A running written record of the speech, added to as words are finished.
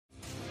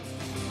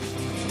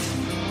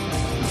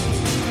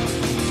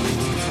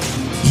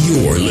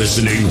You're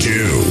listening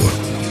to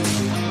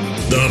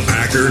the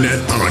Packernet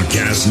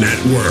Podcast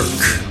Network.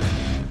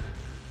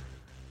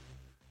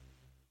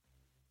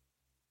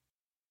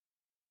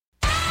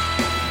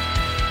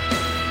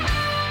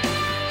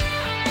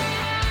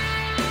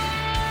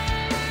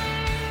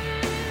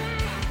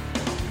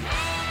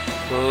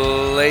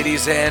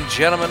 Ladies and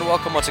gentlemen,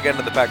 welcome once again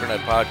to the Packernet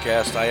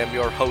Podcast. I am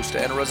your host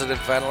and resident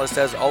panelist,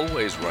 as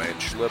always, Ryan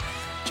Schlip.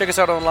 Check us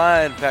out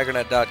online,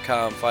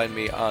 packernet.com. Find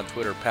me on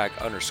Twitter,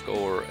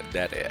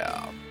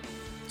 pack_that.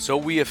 So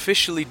we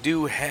officially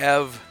do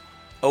have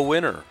a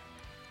winner.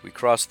 We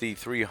crossed the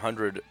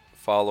 300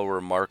 follower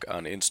mark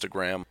on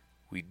Instagram.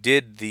 We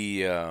did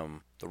the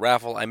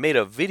raffle. I made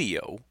a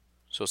video,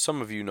 so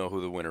some of you know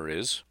who the winner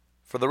is.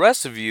 For the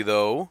rest of you,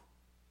 though,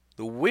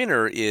 the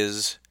winner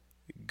is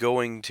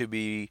going to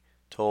be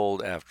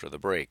told after the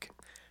break.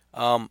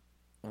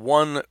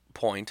 One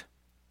point,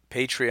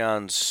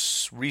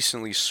 Patreon's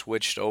recently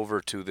switched over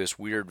to this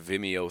weird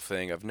Vimeo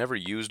thing. I've never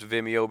used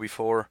Vimeo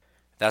before.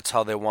 That's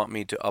how they want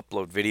me to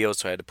upload videos,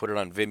 so I had to put it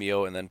on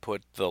Vimeo and then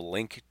put the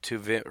link to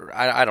Vimeo.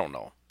 I don't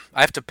know. I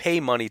have to pay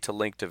money to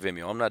link to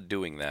Vimeo. I'm not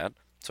doing that.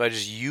 So I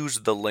just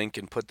used the link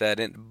and put that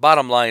in.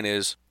 Bottom line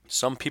is,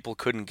 some people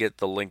couldn't get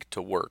the link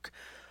to work.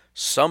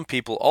 Some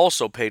people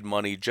also paid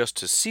money just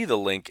to see the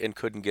link and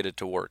couldn't get it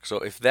to work. So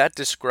if that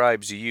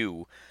describes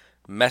you,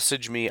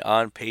 message me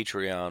on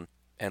Patreon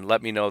and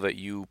let me know that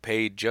you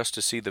paid just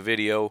to see the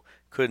video,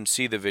 couldn't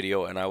see the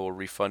video, and I will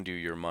refund you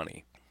your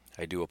money.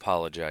 I do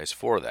apologize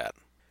for that.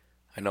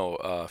 I know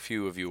a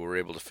few of you were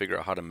able to figure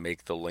out how to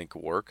make the link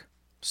work.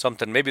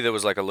 Maybe there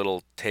was like a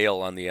little tail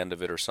on the end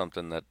of it or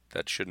something that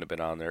shouldn't have been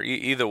on there.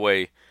 Either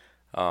way,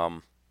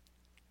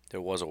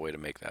 there was a way to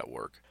make that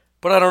work.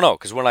 But I don't know,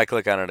 because when I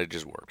click on it, it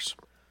just works.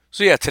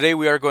 So yeah, today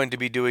we are going to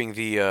be doing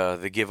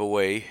the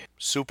giveaway.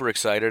 Super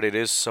excited. It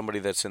is somebody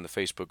that's in the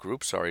Facebook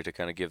group. Sorry to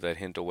kind of give that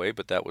hint away,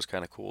 but that was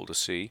kind of cool to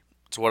see.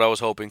 It's what I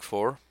was hoping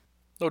for.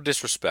 No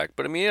disrespect,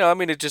 but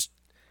it just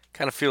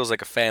kind of feels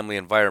like a family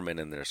environment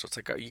in there. So it's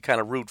like you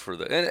kind of root for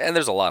and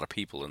there's a lot of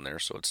people in there,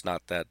 so it's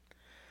not that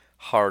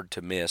hard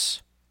to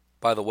miss.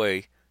 By the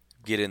way,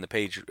 get in the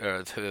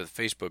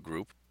Facebook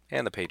group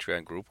and the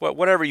Patreon group.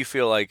 Whatever you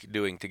feel like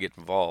doing to get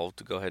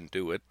involved, go ahead and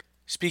do it.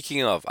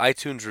 Speaking of,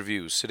 iTunes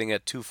reviews sitting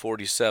at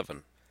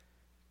 247.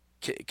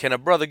 Can a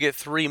brother get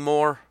 3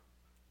 more?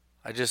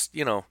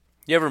 You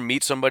ever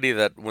meet somebody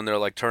that when they're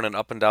like turning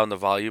up and down the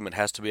volume, it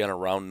has to be on a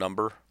round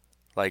number?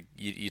 Like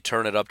you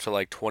turn it up to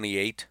like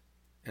 28,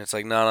 and it's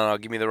like, no,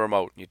 give me the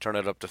remote. And you turn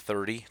it up to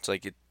 30. It's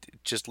like,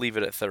 just leave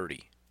it at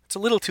 30. It's a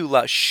little too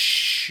loud.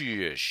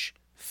 Shh.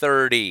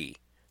 30.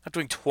 Not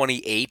doing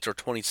 28 or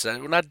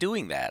 27. We're not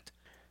doing that.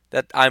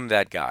 I'm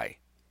that guy.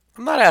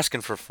 I'm not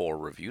asking for 4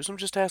 reviews. I'm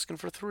just asking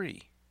for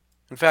 3.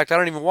 In fact, I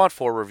don't even want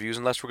 4 reviews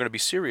unless we're going to be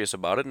serious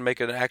about it and make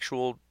an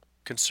actual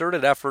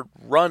concerted effort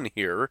run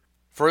here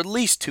for at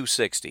least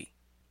 260.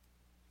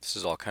 This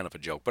is all kind of a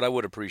joke, but I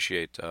would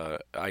appreciate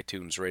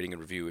iTunes rating and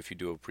review if you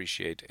do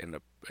appreciate and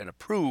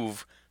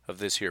approve of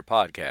this here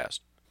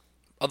podcast.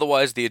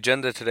 Otherwise, the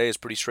agenda today is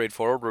pretty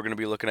straightforward. We're going to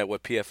be looking at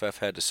what PFF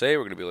had to say.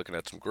 We're going to be looking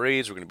at some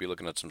grades. We're going to be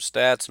looking at some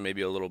stats,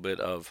 maybe a little bit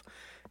of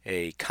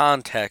a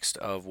context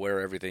of where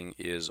everything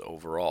is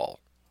overall.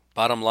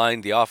 Bottom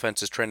line, the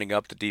offense is trending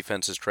up, the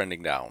defense is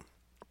trending down.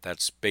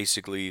 That's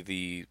basically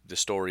the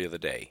story of the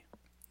day.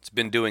 It's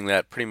been doing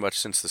that pretty much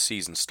since the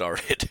season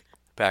started.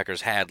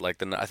 Packers had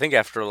I think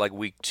after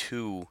week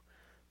 2,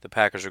 the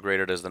Packers are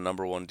graded as the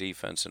number 1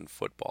 defense in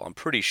football. I'm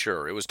pretty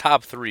sure. It was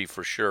top 3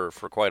 for sure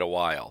for quite a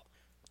while.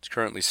 It's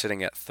currently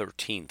sitting at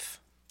 13th,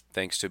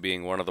 thanks to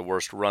being one of the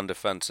worst run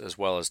defense as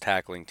well as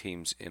tackling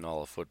teams in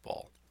all of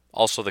football.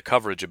 Also, the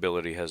coverage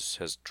ability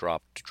has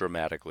dropped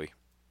dramatically,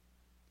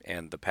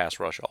 and the pass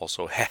rush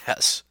also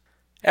has.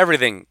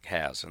 Everything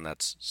has, and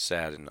that's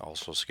sad and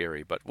also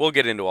scary, but we'll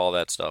get into all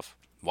that stuff.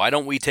 Why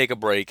don't we take a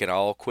break, and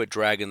I'll quit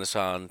dragging this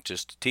on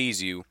just to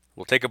tease you.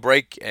 We'll take a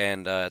break,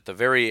 and at the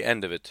very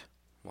end of it,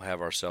 we'll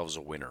have ourselves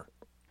a winner.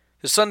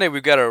 This Sunday,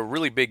 we've got a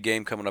really big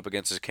game coming up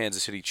against the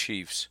Kansas City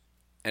Chiefs,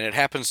 and it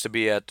happens to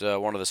be at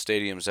one of the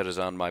stadiums that is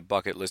on my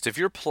bucket list. If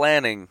you're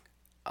planning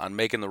on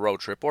making the road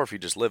trip, or if you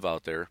just live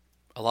out there,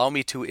 allow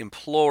me to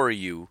implore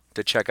you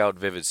to check out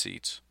Vivid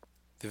Seats.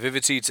 The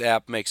Vivid Seats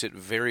app makes it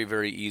very,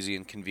 very easy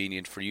and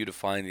convenient for you to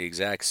find the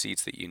exact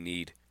seats that you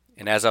need.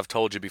 And as I've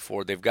told you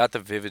before, they've got the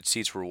Vivid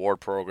Seats reward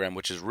program,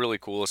 which is really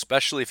cool,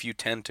 especially if you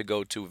tend to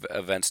go to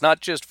events, not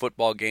just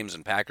football games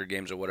and Packer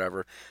games or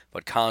whatever,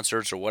 but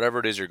concerts or whatever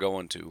it is you're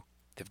going to.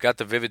 They've got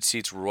the Vivid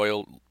Seats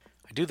I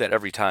do that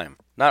every time.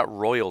 Not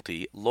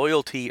royalty,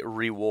 loyalty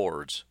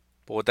rewards.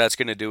 But what that's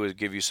going to do is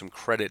give you some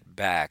credit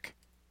back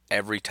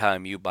every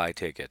time you buy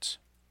tickets.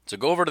 So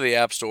go over to the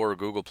App Store or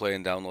Google Play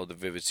and download the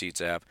Vivid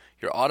Seats app.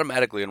 You're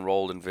automatically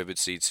enrolled in Vivid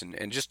Seats,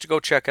 and just to go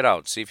check it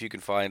out. See if you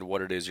can find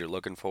what it is you're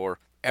looking for.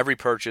 Every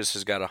purchase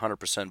has got a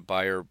 100%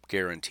 buyer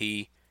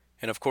guarantee.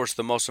 And of course,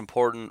 the most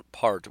important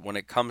part, when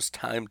it comes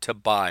time to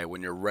buy,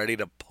 when you're ready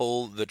to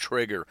pull the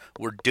trigger,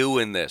 we're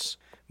doing this.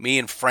 Me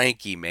and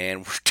Frankie, man,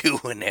 we're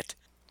doing it.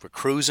 We're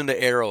cruising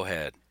to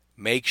Arrowhead.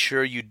 Make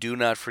sure you do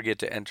not forget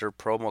to enter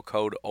promo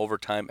code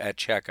OVERTIME at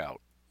checkout.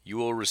 You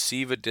will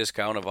receive a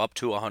discount of up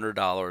to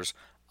 $100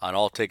 on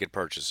all ticket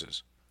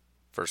purchases.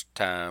 First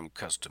time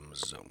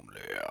customers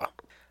only.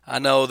 I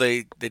know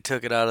they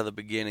took it out of the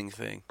beginning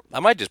thing. I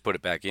might just put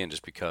it back in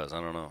just because.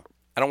 I don't know.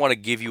 I don't want to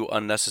give you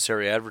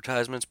unnecessary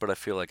advertisements, but I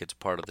feel like it's a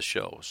part of the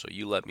show. So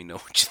you let me know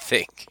what you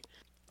think.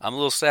 I'm a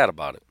little sad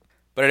about it.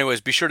 But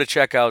anyways, be sure to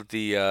check out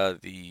the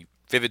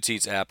Vivid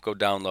Seats app. Go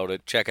download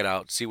it. Check it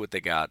out. See what they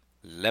got.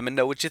 Let me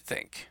know what you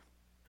think.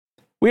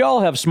 We all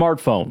have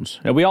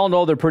smartphones, and we all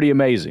know they're pretty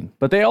amazing,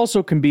 but they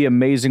also can be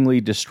amazingly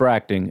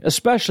distracting,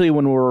 especially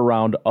when we're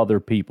around other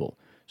people.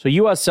 So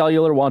US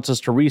Cellular wants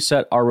us to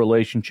reset our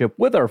relationship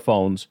with our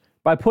phones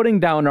by putting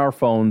down our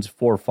phones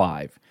for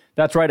 $5.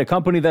 That's right, a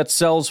company that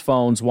sells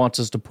phones wants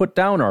us to put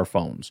down our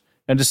phones.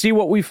 And to see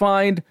what we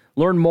find,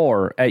 learn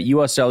more at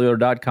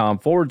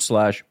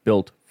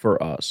uscellular.com/built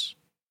for us.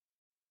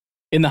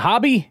 In the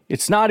hobby,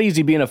 it's not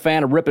easy being a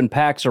fan of ripping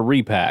packs or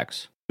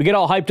repacks. We get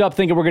all hyped up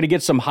thinking we're going to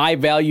get some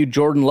high-value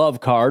Jordan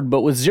Love card,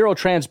 but with zero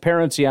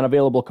transparency on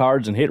available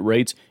cards and hit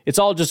rates, it's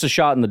all just a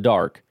shot in the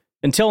dark.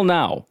 Until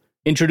now,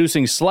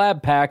 introducing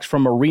slab packs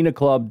from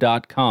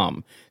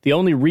arenaclub.com, the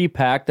only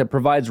repack that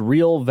provides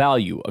real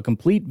value, a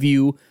complete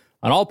view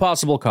on all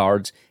possible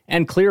cards,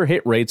 and clear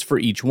hit rates for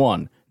each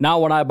one. Now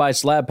when I buy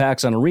slab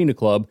packs on Arena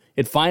Club,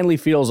 it finally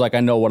feels like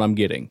I know what I'm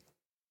getting.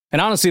 And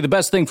honestly, the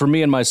best thing for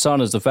me and my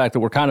son is the fact that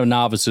we're kind of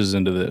novices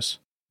into this.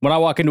 When I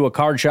walk into a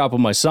card shop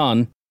with my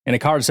son, and a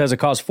card says it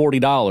costs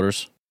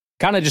 $40,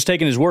 kind of just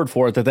taking his word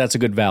for it that that's a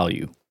good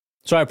value.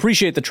 So I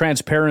appreciate the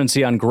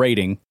transparency on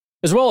grading,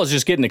 as well as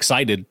just getting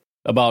excited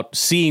about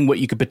seeing what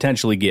you could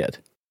potentially get.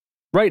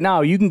 Right now,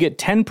 you can get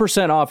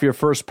 10% off your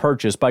first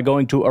purchase by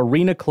going to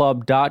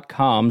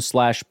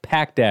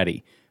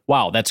arenaclub.com/packdaddy.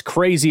 Wow, that's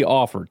crazy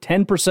offer.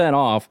 10%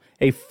 off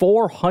a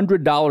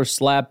 $400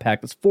 slab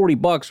pack. That's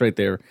 $40 right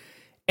there.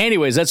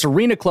 Anyways, that's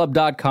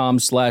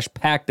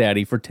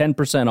arenaclub.com/packdaddy for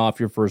 10% off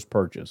your first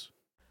purchase.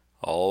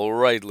 All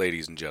right,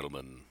 ladies and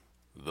gentlemen,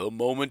 the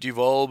moment you've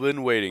all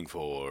been waiting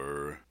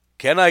for.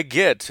 Can I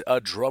get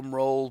a drum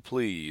roll,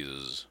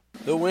 please?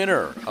 The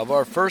winner of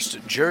our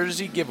first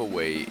jersey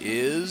giveaway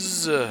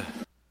is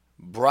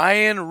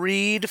Brian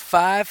Reed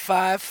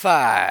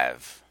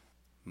 555.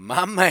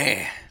 My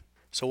man.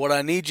 So what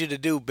I need you to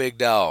do, big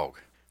dog,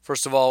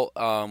 first of all,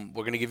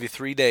 we're going to give you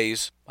 3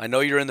 days. I know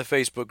you're in the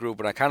Facebook group,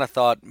 and I kind of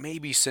thought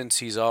maybe since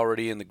he's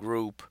already in the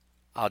group,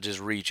 I'll just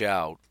reach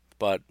out.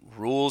 But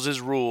rules is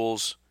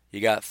rules. You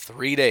got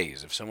 3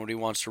 days. If somebody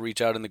wants to reach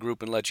out in the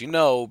group and let you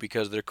know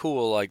because they're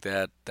cool like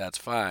that, that's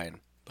fine.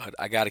 But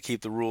I got to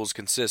keep the rules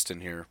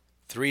consistent here.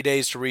 3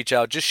 days to reach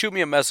out. Just shoot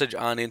me a message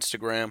on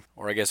Instagram,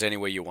 or I guess any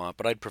way you want,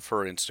 but I'd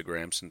prefer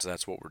Instagram since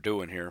that's what we're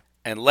doing here.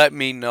 And let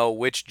me know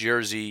which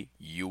jersey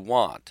you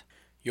want.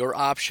 Your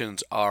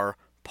options are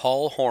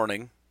Paul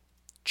Hornung,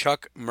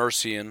 Chuck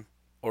Mercian,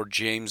 or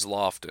James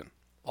Lofton.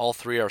 All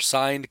three are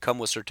signed, come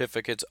with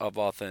certificates of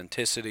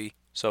authenticity.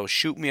 So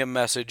shoot me a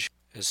message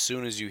as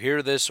soon as you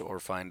hear this or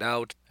find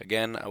out.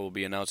 Again, I will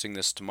be announcing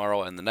this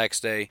tomorrow and the next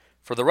day.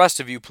 For the rest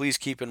of you, please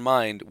keep in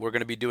mind, we're going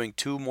to be doing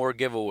 2 more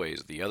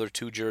giveaways, the other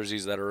 2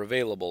 jerseys that are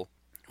available,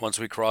 once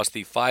we cross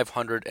the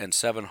 500 and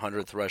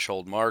 700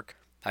 threshold mark.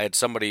 I had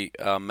somebody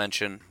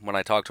mention, when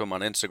I talked to them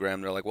on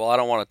Instagram, they're like, well, I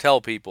don't want to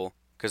tell people,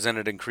 because then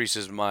it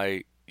increases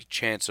my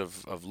chance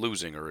of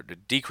losing, or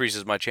it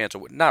decreases my chance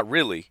of... Not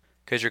really,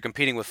 because you're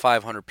competing with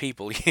 500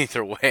 people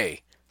either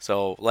way.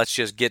 So let's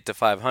just get to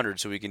 500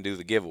 so we can do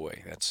the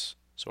giveaway. That's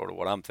sort of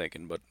what I'm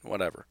thinking, but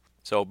whatever.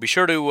 So be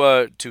sure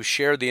to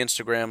share the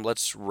Instagram.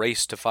 Let's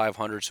race to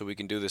 500 so we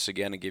can do this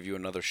again and give you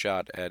another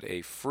shot at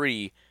a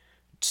free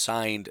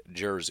signed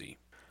jersey.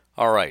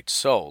 All right,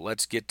 so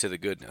let's get to the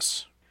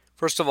goodness.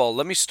 First of all,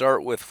 let me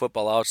start with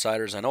Football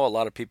Outsiders. I know a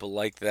lot of people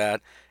like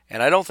that,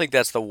 and I don't think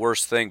that's the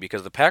worst thing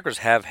because the Packers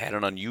have had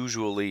an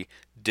unusually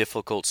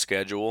difficult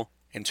schedule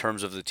in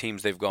terms of the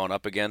teams they've gone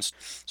up against.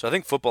 So I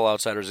think Football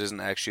Outsiders isn't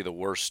actually the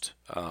worst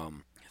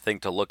thing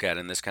to look at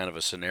in this kind of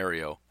a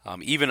scenario.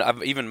 I've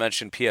even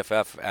mentioned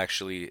PFF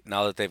actually,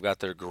 now that they've got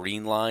their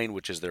green line,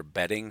 which is their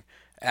betting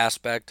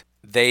aspect,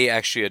 they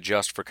actually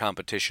adjust for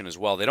competition as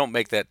well. They don't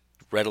make that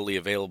readily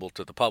available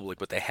to the public,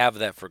 but they have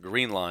that for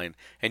green line,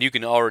 and you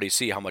can already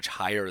see how much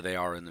higher they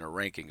are in their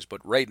rankings.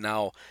 But right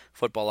now,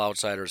 Football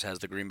Outsiders has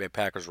the Green Bay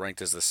Packers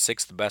ranked as the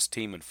 6th best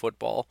team in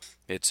football.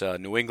 It's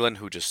New England,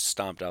 who just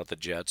stomped out the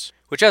Jets,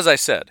 which, as I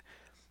said,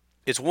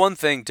 it's one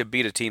thing to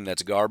beat a team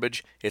that's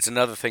garbage. It's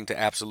another thing to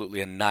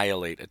absolutely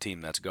annihilate a team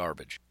that's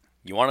garbage.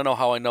 You want to know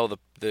how I know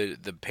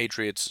the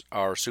Patriots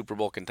are Super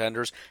Bowl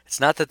contenders?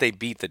 It's not that they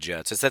beat the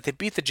Jets. It's that they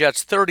beat the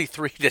Jets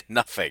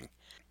 33-0.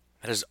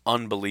 That is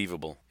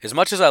unbelievable. As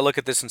much as I look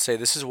at this and say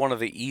this is one of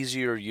the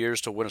easier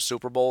years to win a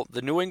Super Bowl,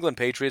 the New England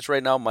Patriots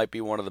right now might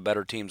be one of the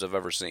better teams I've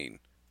ever seen.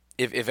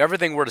 If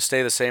everything were to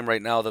stay the same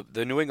right now,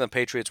 the New England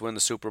Patriots win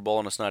the Super Bowl,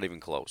 and it's not even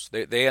close.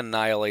 They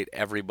annihilate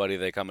everybody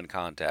they come in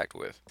contact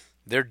with.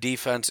 Their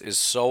defense is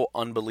so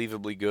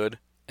unbelievably good,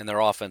 and their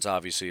offense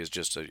obviously is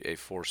just a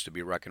force to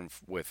be reckoned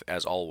with,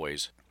 as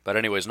always. But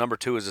anyways, number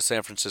 2 is the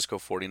San Francisco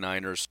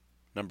 49ers.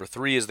 Number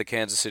 3 is the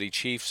Kansas City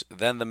Chiefs,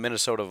 then the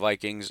Minnesota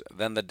Vikings,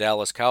 then the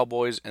Dallas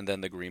Cowboys, and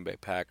then the Green Bay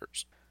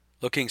Packers.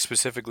 Looking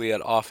specifically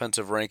at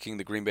offensive ranking,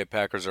 the Green Bay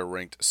Packers are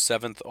ranked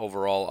 7th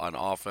overall on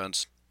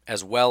offense,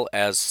 as well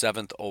as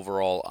 7th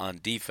overall on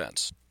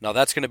defense. Now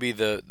that's going to be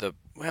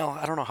well,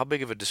 I don't know, how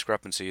big of a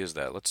discrepancy is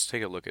that? Let's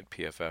take a look at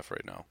PFF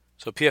right now.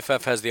 So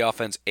PFF has the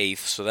offense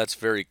 8th, so that's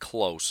very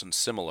close and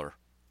similar.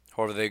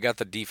 However, they got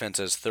the defense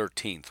as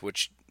 13th,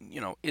 which,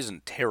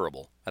 isn't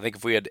terrible. I think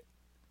if we had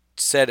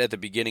said at the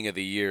beginning of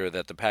the year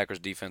that the Packers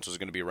defense was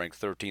going to be ranked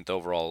 13th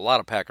overall, a lot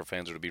of Packer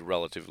fans would be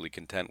relatively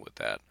content with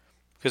that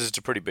because it's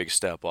a pretty big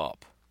step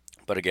up.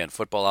 But again,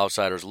 Football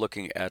Outsiders,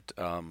 looking at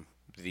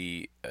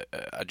the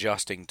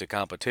adjusting to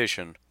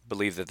competition,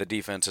 believe that the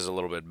defense is a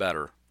little bit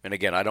better. And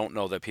again, I don't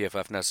know that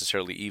PFF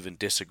necessarily even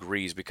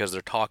disagrees because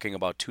they're talking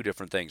about two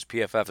different things.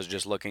 PFF is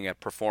just looking at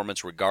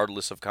performance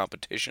regardless of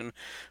competition.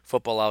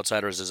 Football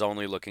Outsiders is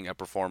only looking at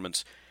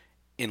performance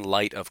in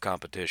light of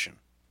competition.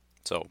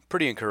 So,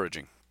 pretty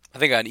encouraging. I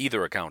think on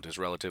either account is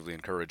relatively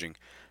encouraging.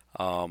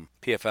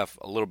 PFF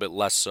a little bit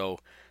less so,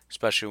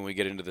 especially when we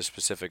get into the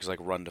specifics like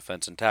run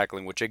defense and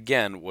tackling, which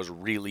again was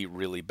really,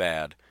 really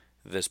bad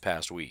this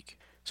past week.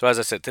 So as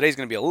I said, today's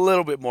going to be a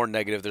little bit more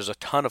negative. There's a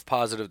ton of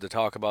positive to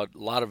talk about, a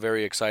lot of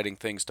very exciting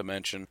things to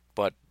mention,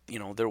 but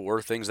there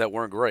were things that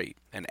weren't great.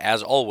 And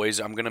as always,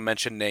 I'm going to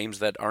mention names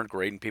that aren't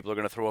great and people are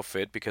going to throw a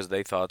fit because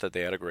they thought that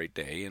they had a great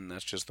day, and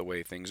that's just the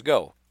way things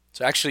go.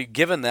 So actually,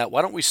 given that,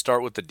 why don't we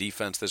start with the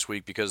defense this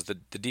week, because the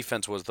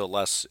defense was the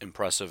less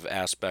impressive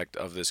aspect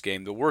of this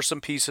game. There were some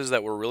pieces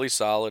that were really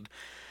solid,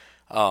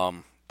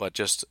 but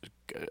just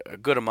a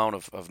good amount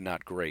of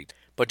not great.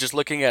 But just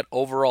looking at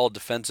overall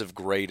defensive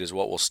grade is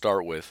what we'll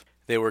start with.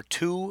 There were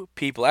two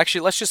people,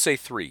 actually let's just say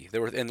three.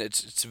 And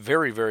it's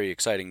very, very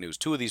exciting news.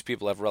 Two of these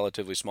people have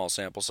relatively small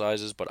sample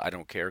sizes, but I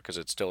don't care because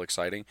it's still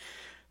exciting.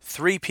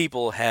 3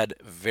 people had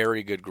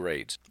very good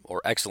grades,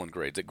 or excellent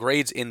grades,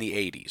 grades in the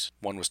 80s.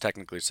 One was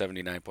technically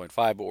 79.5,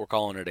 but we're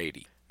calling it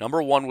 80.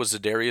 Number 1 was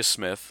Za'Darius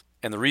Smith,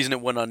 and the reason it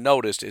went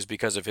unnoticed is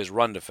because of his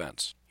run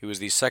defense. He was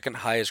the second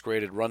highest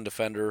graded run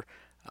defender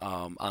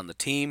on the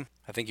team.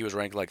 I think he was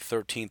ranked like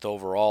 13th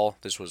overall.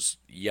 This was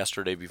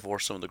yesterday before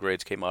some of the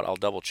grades came out. I'll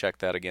double check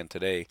that again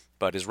today.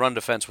 But his run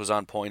defense was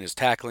on point. His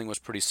tackling was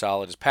pretty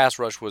solid. His pass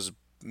rush was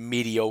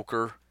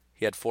mediocre.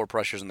 He had 4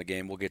 pressures in the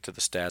game. We'll get to the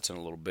stats in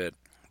a little bit.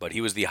 But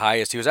he was the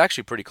highest. He was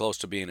actually pretty close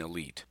to being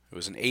elite. It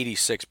was an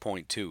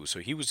 86.2, so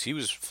he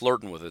was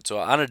flirting with it. So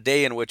on a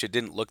day in which it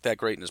didn't look that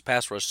great, and his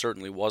pass rush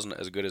certainly wasn't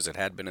as good as it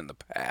had been in the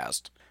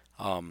past,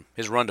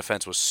 his run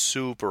defense was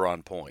super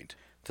on point.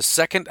 The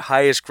second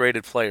highest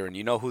graded player, and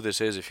you know who this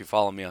is if you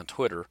follow me on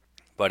Twitter,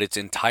 but it's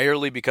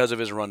entirely because of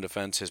his run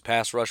defense. His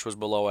pass rush was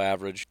below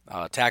average.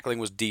 Tackling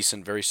was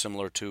decent, very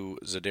similar to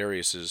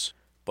Za'Darius's.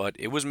 But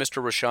it was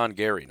Mr. Rashawn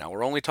Gary. Now,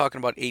 we're only talking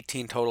about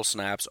 18 total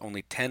snaps,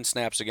 only 10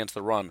 snaps against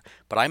the run.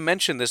 But I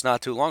mentioned this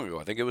not too long ago.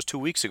 I think it was 2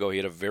 weeks ago. He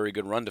had a very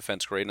good run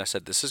defense grade, and I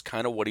said this is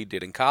kind of what he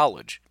did in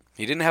college.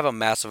 He didn't have a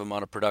massive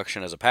amount of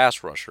production as a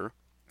pass rusher,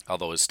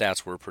 although his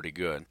stats were pretty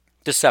good.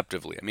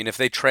 Deceptively. I mean, if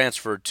they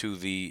transferred to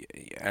the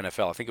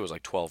NFL, I think it was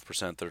like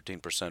 12%,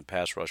 13%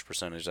 pass rush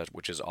percentage,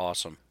 which is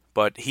awesome.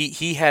 But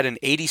he had an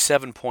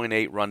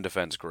 87.8 run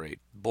defense grade,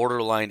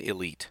 borderline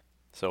elite.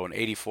 So an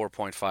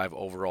 84.5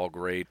 overall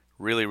grade.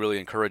 Really, really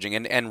encouraging.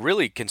 And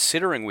really,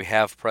 considering we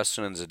have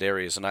Preston and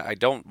Za'Darius, and I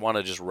don't want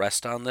to just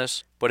rest on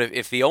this, but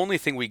if the only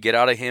thing we get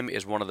out of him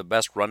is one of the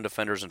best run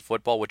defenders in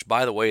football, which,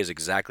 by the way, is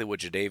exactly what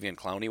Jadeveon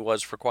Clowney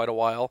was for quite a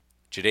while.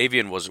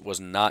 Jadeveon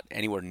was not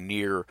anywhere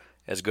near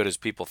as good as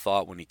people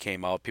thought when he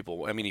came out.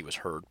 He was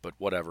hurt, but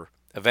whatever.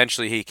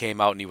 Eventually, he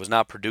came out and he was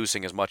not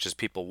producing as much as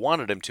people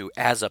wanted him to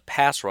as a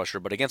pass rusher,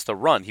 but against the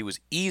run, he was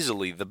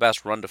easily the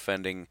best run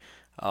defending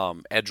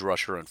edge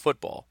rusher in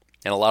football.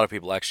 And a lot of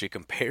people actually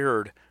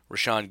compared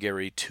Rashawn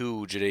Gary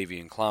to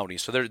Jadeveon Clowney.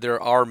 So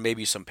there are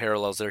maybe some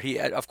parallels there.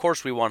 Of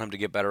course, we want him to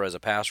get better as a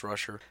pass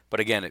rusher. But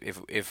again,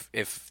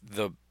 if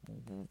the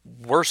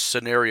worst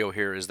scenario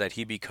here is that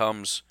he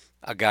becomes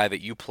a guy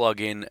that you plug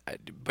in,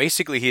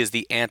 basically he is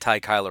the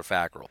anti-Kyler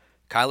Fackrell.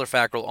 Kyler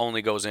Fackrell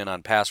only goes in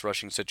on pass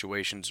rushing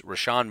situations.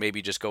 Rashawn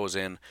maybe just goes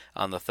in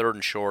on the 3rd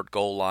and short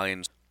goal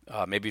lines.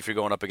 Maybe if you're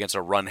going up against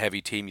a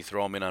run-heavy team, you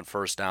throw him in on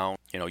 1st down.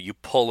 You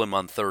pull him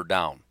on 3rd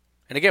down.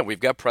 And again, we've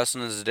got Preston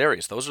and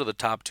Za'Darius. Those are the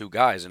top 2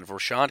 guys. And if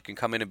Rashawn can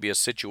come in and be a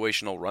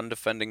situational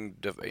run-defending,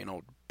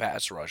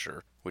 pass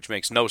rusher, which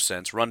makes no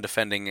sense,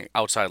 run-defending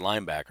outside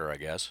linebacker, I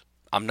guess,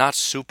 I'm not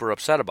super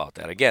upset about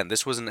that. Again,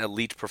 this was an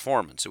elite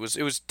performance.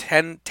 It was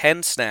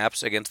 10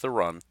 snaps against the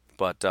run,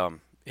 but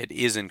it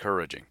is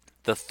encouraging.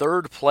 The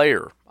third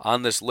player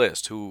on this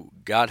list who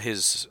got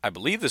I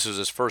believe this was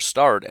his first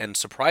start, and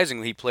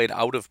surprisingly he played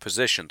out of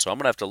position, so I'm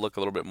going to have to look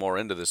a little bit more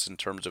into this in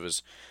terms of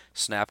his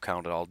snap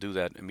count, and I'll do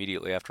that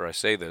immediately after I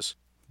say this.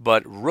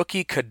 But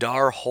rookie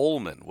Kadar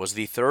Holman was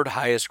the 3rd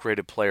highest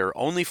graded player,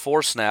 only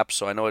 4 snaps,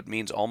 so I know it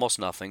means almost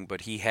nothing,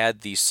 but he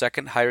had the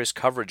 2nd highest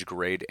coverage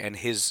grade, and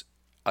his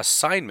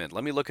assignment,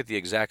 let me look at the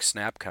exact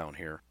snap count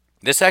here.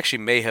 This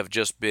actually may have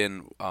just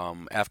been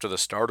after the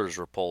starters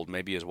were pulled,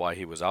 maybe is why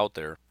he was out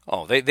there.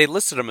 Oh, they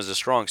listed him as a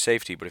strong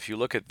safety, but if you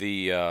look at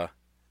the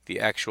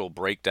actual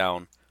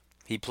breakdown,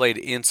 he played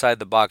inside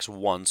the box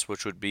once,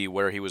 which would be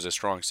where he was a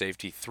strong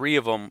safety. 3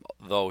 of them,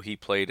 though, he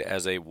played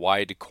as a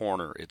wide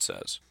corner, it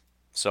says.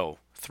 So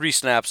 3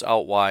 snaps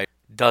out wide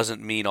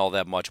doesn't mean all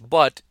that much,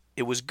 but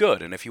it was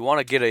good. And if you want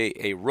to get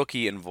a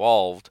rookie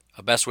involved,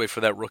 a best way for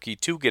that rookie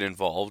to get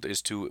involved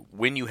is to,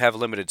 when you have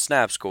limited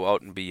snaps, go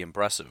out and be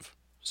impressive.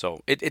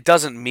 So it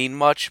doesn't mean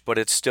much, but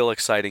it's still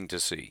exciting to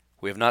see.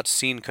 We have not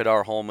seen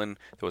Ka'dar Hollman.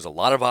 There was a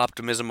lot of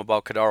optimism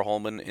about Ka'dar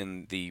Hollman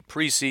in the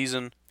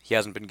preseason. He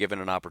hasn't been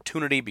given an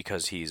opportunity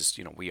because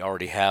we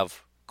already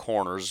have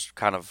corners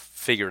kind of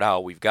figured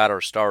out. We've got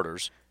our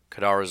starters.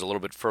 Ka'dar is a little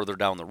bit further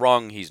down the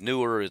rung. He's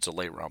newer. It's a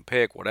late round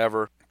pick,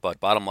 whatever. But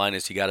bottom line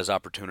is he got his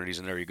opportunities,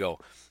 and there you go.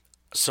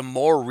 Some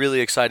more really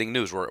exciting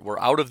news. We're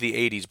out of the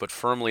 80s, but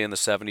firmly in the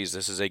 70s.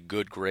 This is a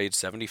good grade,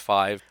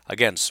 75.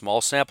 Again,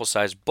 small sample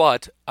size,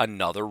 but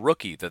another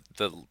rookie.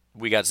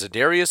 We got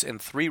Za'Darius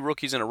and 3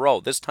 rookies in a row.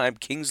 This time,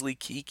 Kingsley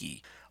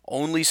Keke.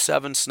 Only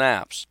 7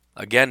 snaps.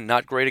 Again,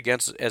 not great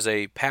as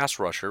a pass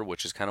rusher,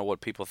 which is kind of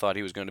what people thought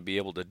he was going to be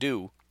able to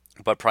do,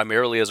 but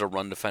primarily as a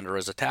run defender,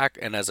 as a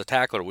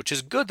tackler, which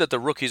is good that the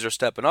rookies are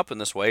stepping up in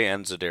this way,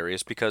 and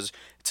Za'Darius, because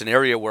it's an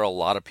area where a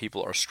lot of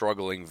people are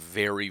struggling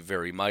very,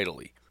 very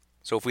mightily.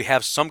 So if we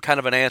have some kind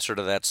of an answer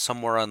to that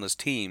somewhere on this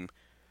team,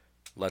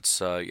 let's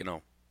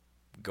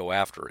go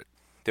after it.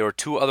 There were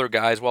 2 other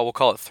guys. Well, we'll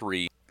call it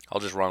 3.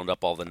 I'll just round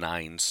up all the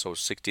 9s. So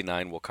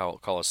 69, we'll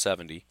call it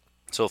 70.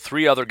 So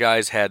 3 other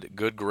guys had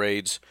good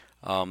grades.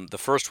 The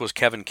first was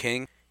Kevin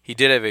King. He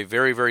did have a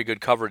very, very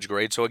good coverage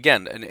grade. So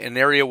again, an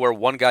area where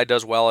one guy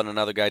does well and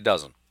another guy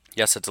doesn't.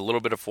 Yes, it's a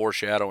little bit of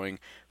foreshadowing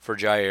for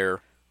Jair.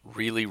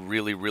 Really,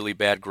 really, really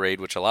bad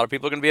grade, which a lot of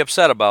people are going to be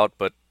upset about,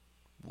 but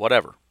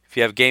whatever. If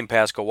you have Game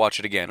Pass, go watch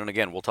it again. And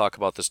again, we'll talk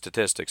about the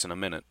statistics in a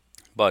minute.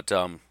 But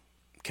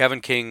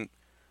Kevin King,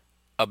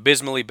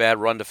 abysmally bad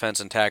run defense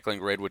and tackling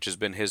grade, which has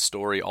been his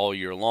story all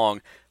year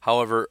long.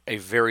 However, a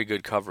very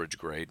good coverage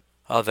grade.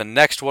 The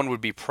next one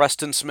would be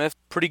Preston Smith.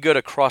 Pretty good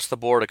across the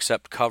board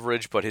except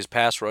coverage, but his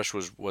pass rush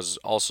was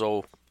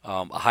also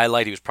a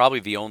highlight.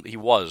 He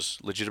was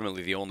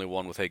legitimately the only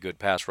one with a good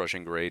pass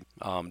rushing grade.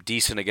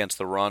 Decent against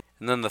the run.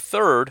 And then the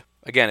third,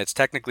 again, it's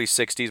technically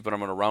 60s, but I'm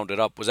going to round it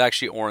up, was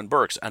actually Oren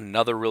Burks.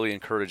 Another really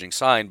encouraging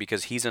sign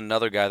because he's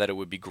another guy that it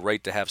would be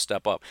great to have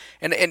step up.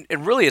 And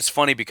really it's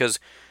funny because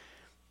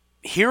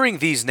hearing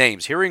these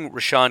names, hearing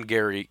Rashawn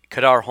Gary,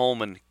 Ka'dar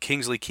Hollman,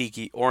 Kingsley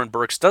Keke, Oren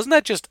Burks, doesn't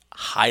that just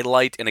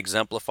highlight and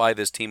exemplify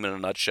this team in a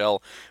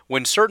nutshell?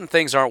 When certain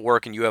things aren't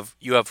working, you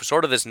have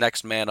sort of this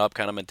next man up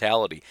kind of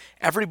mentality.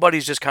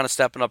 Everybody's just kind of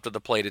stepping up to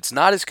the plate. It's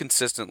not as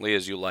consistently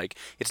as you like.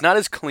 It's not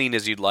as clean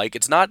as you'd like.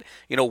 It's not,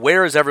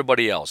 where is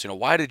everybody else?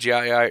 Why did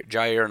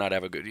Jair not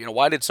have a good,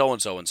 why did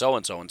so-and-so and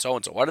so-and-so and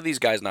so-and-so? Why do these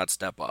guys not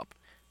step up?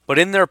 But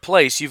in their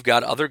place, you've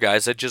got other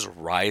guys that just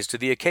rise to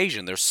the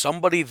occasion. There's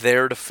somebody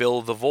there to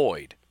fill the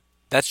void.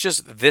 That's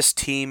just this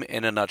team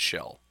in a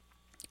nutshell.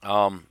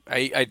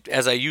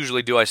 As I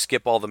usually do, I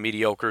skip all the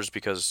mediocres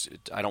because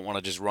I don't want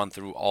to just run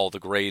through all the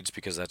grades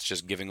because that's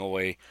just giving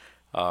away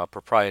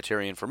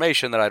proprietary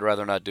information that I'd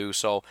rather not do.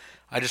 So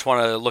I just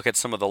want to look at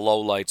some of the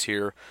lowlights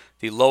here.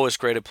 The lowest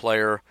graded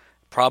player,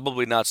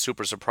 probably not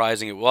super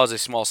surprising. It was a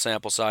small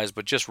sample size,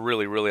 but just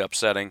really, really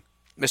upsetting.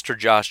 Mr.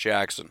 Josh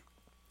Jackson.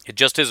 It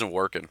just isn't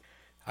working.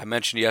 I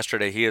mentioned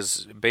yesterday he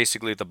is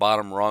basically at the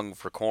bottom rung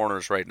for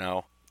corners right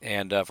now.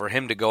 And for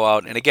him to go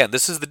out, and again,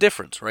 this is the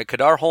difference, right?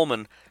 Ka'dar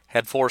Hollman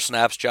had 4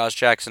 snaps, Josh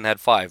Jackson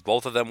had 5.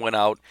 Both of them went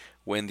out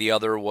when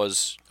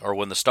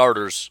when the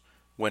starters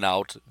went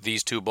out,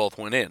 these 2 both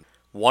went in.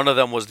 One of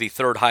them was the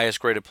 3rd highest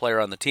graded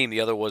player on the team.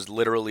 The other was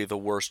literally the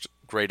worst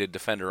graded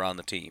defender on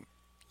the team.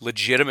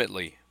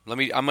 Legitimately.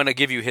 I'm going to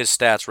give you his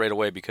stats right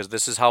away because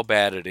this is how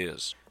bad it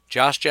is.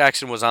 Josh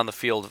Jackson was on the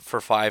field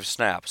for 5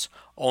 snaps.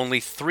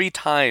 Only 3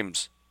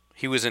 times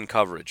he was in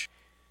coverage.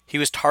 He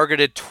was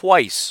targeted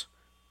twice.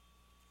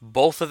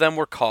 Both of them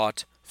were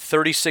caught,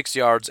 36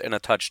 yards and a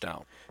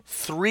touchdown.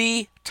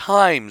 3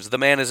 times the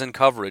man is in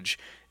coverage.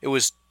 It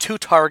was 2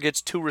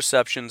 targets, 2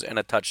 receptions, and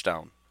a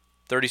touchdown.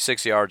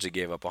 36 yards he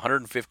gave up,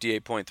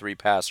 158.3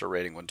 passer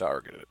rating when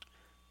targeted.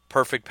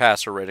 Perfect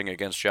passer rating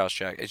against Josh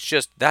Jackson. It's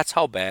just, that's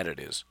how bad it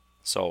is.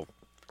 So,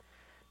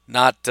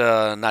 not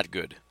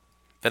good.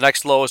 The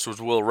next lowest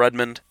was Will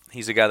Redmond.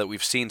 He's a guy that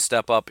we've seen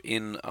step up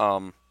in,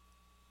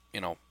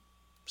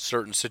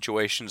 certain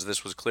situations.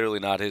 This was clearly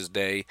not his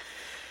day.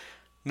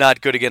 Not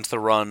good against the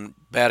run,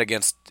 bad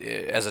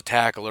as a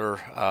tackler,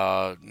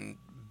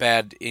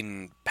 bad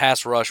in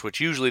pass rush, which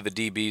usually the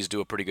DBs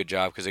do a pretty good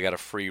job because they got a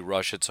free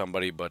rush at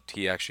somebody, but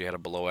he actually had a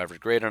below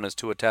average grade on his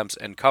 2 attempts,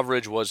 and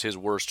coverage was his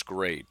worst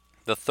grade.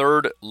 The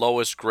 3rd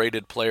lowest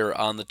graded player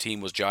on the team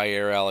was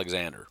Jair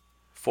Alexander.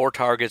 4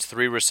 targets,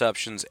 3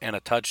 receptions, and a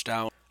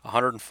touchdown.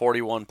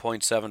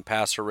 141.7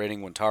 passer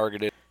rating when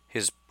targeted.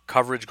 His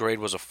coverage grade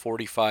was a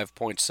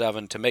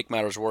 45.7. To make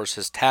matters worse,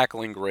 his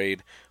tackling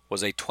grade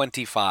was a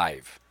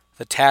 25.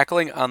 The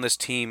tackling on this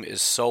team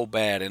is so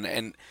bad,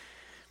 and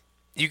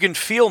You can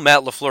feel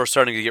Matt LaFleur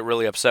starting to get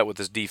really upset with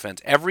this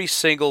defense. Every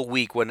single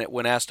week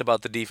when asked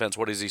about the defense,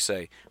 what does he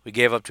say? We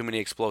gave up too many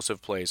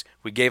explosive plays.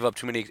 We gave up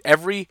too many.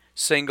 Every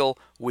single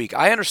week.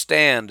 I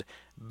understand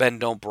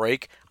bend, don't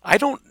break. I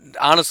don't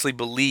honestly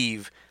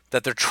believe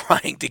that they're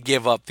trying to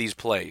give up these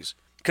plays.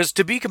 Because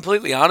to be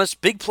completely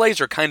honest, big plays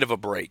are kind of a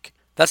break.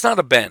 That's not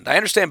a bend. I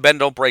understand bend,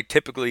 don't break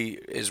typically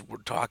is we're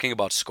talking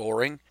about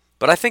scoring.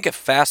 But I think a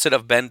facet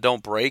of bend,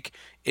 don't break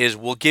is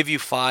we'll give you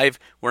 5,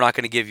 we're not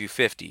going to give you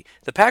 50.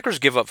 The Packers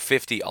give up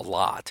 50 a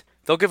lot.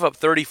 They'll give up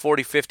 30,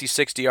 40, 50,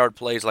 60-yard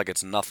plays like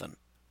it's nothing.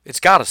 It's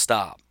got to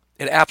stop.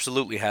 It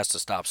absolutely has to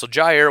stop. So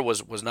Jair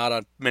was not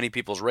on many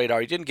people's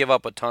radar. He didn't give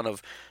up a ton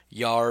of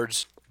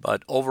yards,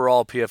 but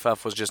overall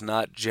PFF was just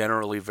not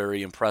generally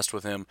very impressed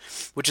with him,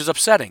 which is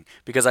upsetting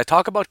because I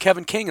talk about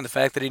Kevin King and the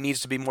fact that he needs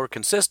to be more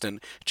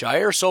consistent.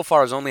 Jair so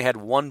far has only had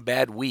one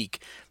bad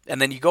week. And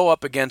then you go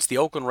up against the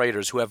Oakland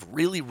Raiders, who have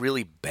really,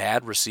 really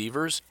bad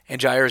receivers, and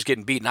Jair is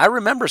getting beaten. I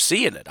remember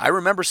seeing it. I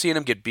remember seeing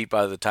him get beat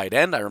by the tight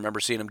end. I remember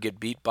seeing him get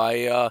beat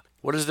by,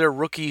 what is their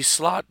rookie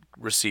slot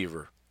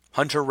receiver?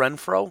 Hunter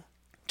Renfrow?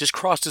 Just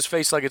crossed his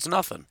face like it's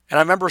nothing. And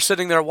I remember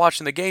sitting there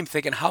watching the game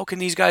thinking, how can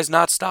these guys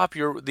not stop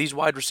these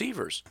wide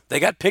receivers? They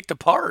got picked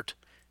apart.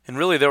 And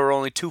really, there were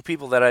only two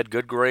people that had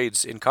good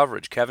grades in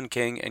coverage, Kevin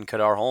King and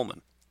Kadar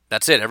Holman.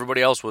 That's it.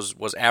 Everybody else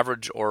was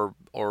average or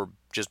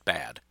just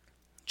bad.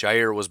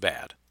 Jair was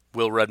bad.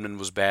 Will Redmond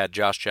was bad.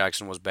 Josh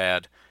Jackson was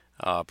bad.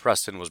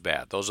 Preston was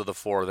bad. Those are the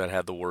four that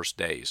had the worst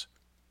days.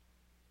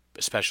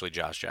 Especially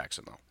Josh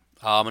Jackson, though.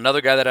 Another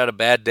guy that had a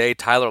bad day,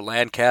 Tyler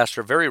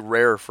Lancaster. Very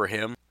rare for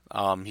him.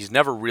 He's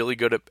never really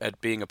good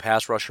at being a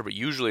pass rusher, but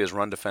usually his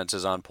run defense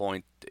is on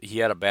point. He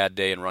had a bad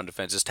day in run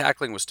defense. His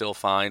tackling was still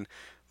fine,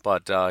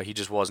 but he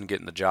just wasn't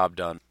getting the job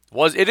done.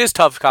 It is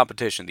tough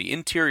competition. The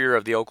interior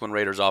of the Oakland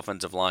Raiders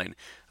offensive line,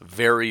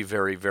 very,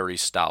 very, very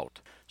stout.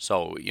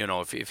 So,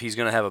 if he's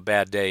going to have a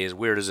bad day, as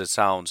weird as it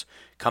sounds,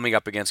 coming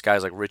up against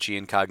guys like Richie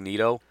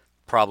Incognito,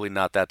 probably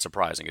not that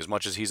surprising. As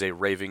much as he's a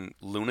raving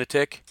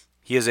lunatic,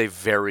 he is a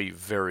very,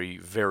 very,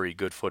 very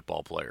good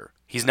football player.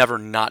 He's never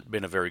not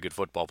been a very good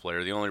football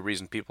player. The only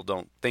reason people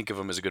don't think of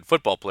him as a good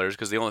football player is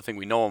because the only thing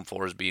we know him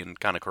for is being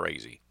kind of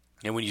crazy.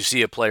 And when you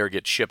see a player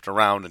get shipped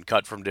around and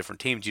cut from different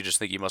teams, you just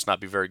think he must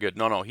not be very good.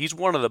 No, he's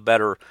one of the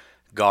better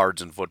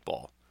guards in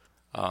football.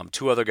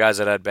 Two other guys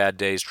that had bad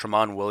days,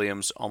 Tramon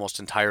Williams, almost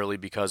entirely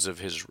because of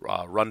his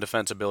run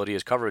defense ability.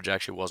 His coverage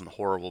actually wasn't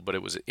horrible, but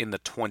it was in the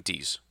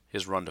 20s,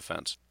 his run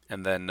defense.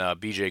 And then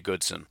B.J.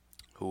 Goodson,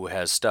 who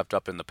has stepped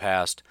up in the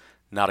past.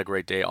 Not a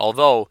great day,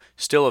 although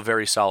still a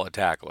very solid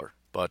tackler.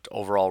 But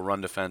overall run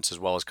defense as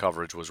well as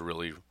coverage was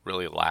really,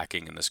 really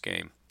lacking in this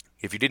game.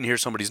 If you didn't hear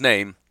somebody's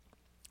name,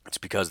 it's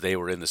because they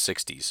were in the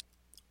 60s.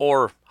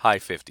 Or high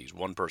 50s.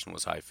 One person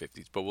was high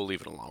 50s, but we'll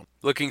leave it alone.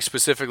 Looking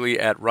specifically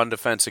at run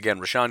defense, again,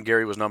 Rashawn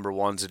Gary was number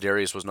 1,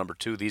 Za'Darius was number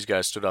 2. These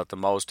guys stood out the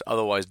most.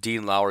 Otherwise,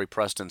 Dean Lowry,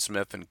 Preston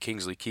Smith, and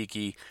Kingsley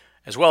Keke,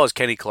 as well as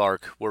Kenny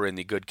Clark, were in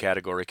the good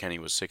category. Kenny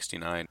was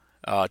 69.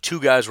 Two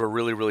guys were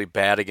really, really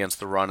bad against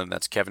the run, and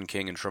that's Kevin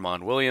King and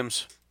Tramon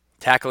Williams.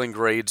 Tackling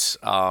grades,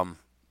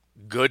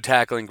 good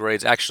tackling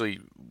grades, actually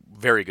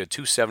very good.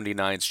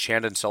 279s,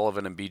 Chandon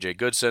Sullivan and B.J.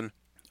 Goodson.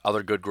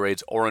 Other good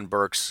grades, Oren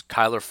Burks,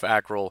 Kyler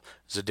Fackrell,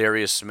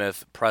 Za'Darius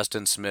Smith,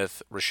 Preston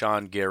Smith,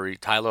 Rashawn Gary,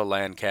 Tyler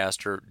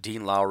Lancaster,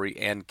 Dean Lowry,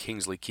 and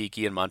Kingsley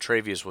Keke, and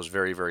Montrevious was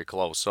very, very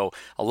close. So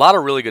a lot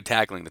of really good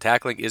tackling. The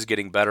tackling is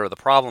getting better. The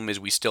problem is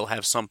we still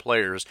have some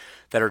players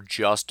that are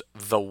just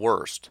the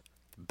worst.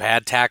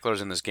 Bad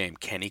tacklers in this game,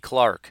 Kenny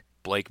Clark,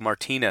 Blake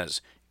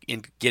Martinez,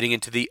 getting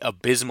into the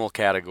abysmal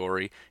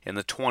category in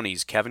the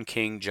 20s, Kevin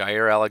King,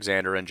 Jair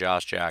Alexander, and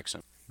Josh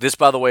Jackson. This,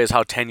 by the way, is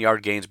how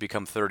 10-yard gains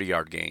become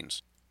 30-yard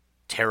gains.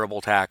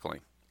 Terrible tackling.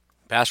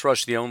 Pass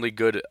rush, the only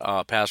good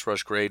pass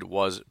rush grade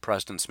was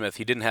Preston Smith.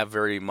 He didn't have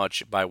very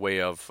much by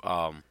way of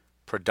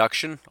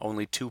production,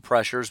 only 2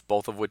 pressures,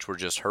 both of which were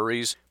just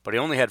hurries, but he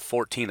only had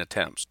 14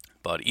 attempts.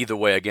 But either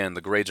way, again,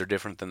 the grades are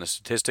different than the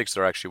statistics.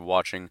 They're actually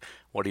watching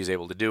what he's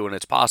able to do, and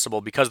it's possible,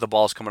 because the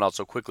ball's coming out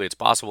so quickly, it's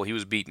possible he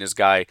was beating his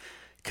guy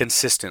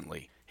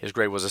consistently. His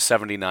grade was a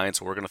 79,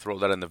 so we're going to throw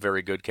that in the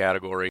very good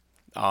category.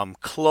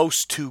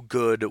 Close to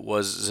good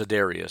was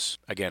Za'Darius.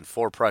 Again,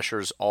 4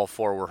 pressures, all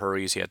 4 were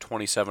hurries. He had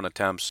 27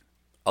 attempts.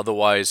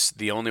 Otherwise,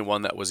 the only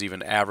one that was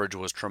even average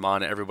was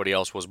Tramon. Everybody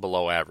else was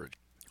below average.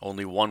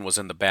 Only one was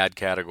in the bad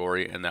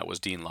category, and that was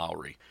Dean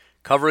Lowry.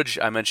 Coverage,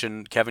 I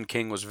mentioned Kevin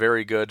King was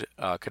very good.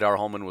 Kadar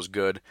Holman was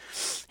good.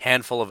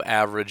 Handful of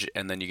average,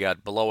 and then you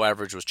got below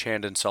average was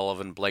Chandon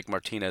Sullivan, Blake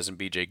Martinez, and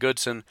B.J.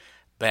 Goodson.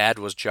 Bad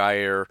was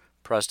Jair,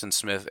 Preston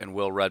Smith, and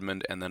Will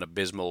Redmond, and then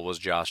abysmal was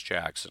Josh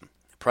Jackson.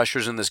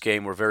 Pressures in this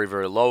game were very,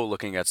 very low.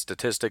 Looking at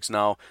statistics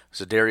now,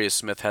 Za'Darius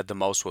Smith had the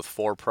most with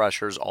 4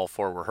 pressures. All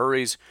 4 were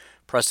hurries.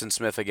 Preston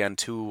Smith, again,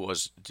 2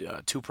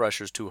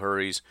 pressures, 2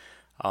 hurries.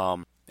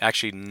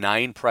 Actually,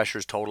 9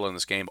 pressures total in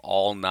this game.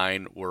 All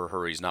 9 were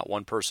hurries. Not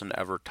one person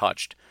ever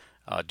touched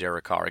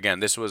Derek Carr. Again,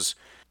 this was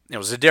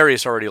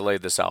Za'Darius already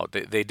laid this out.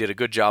 They did a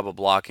good job of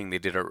blocking. They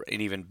did an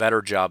even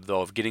better job,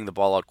 though, of getting the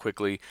ball out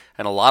quickly,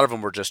 and a lot of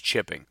them were just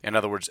chipping. In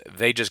other words,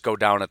 they just go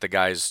down at the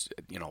guys,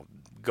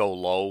 go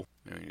low,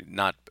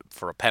 not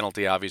for a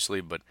penalty,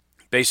 obviously, but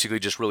basically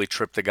just really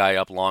trip the guy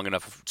up long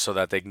enough so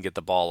that they can get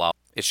the ball out.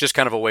 It's just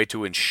kind of a way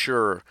to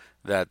ensure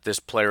that this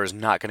player is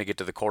not going to get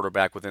to the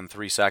quarterback within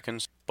 3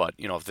 seconds. But,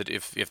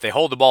 if they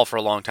hold the ball for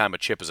a long time, a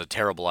chip is a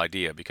terrible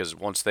idea because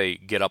once they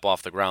get up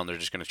off the ground, they're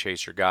just going to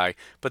chase your guy.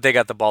 But they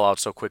got the ball out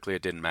so quickly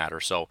it didn't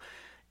matter. So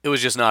it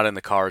was just not in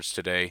the cards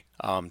today.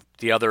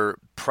 The other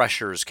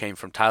pressures came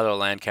from Tyler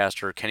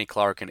Lancaster, Kenny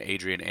Clark, and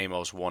Adrian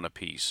Amos, 1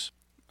 apiece.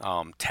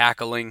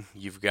 Tackling,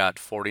 you've got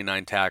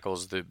 49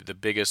 tackles. The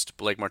biggest,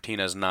 Blake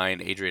Martinez,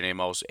 9, Adrian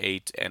Amos,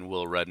 8, and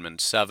Will Redmond,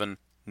 7.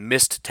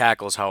 Missed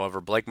tackles, however,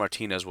 Blake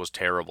Martinez was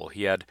terrible.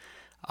 He had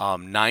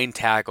 9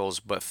 tackles,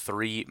 but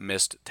 3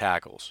 missed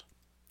tackles.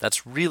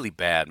 That's really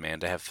bad,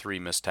 man, to have 3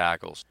 missed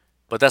tackles.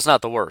 But that's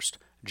not the worst.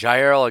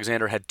 Jair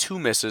Alexander had 2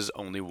 misses,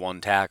 only 1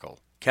 tackle.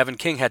 Kevin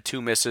King had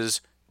 2 misses,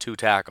 2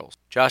 tackles.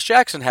 Josh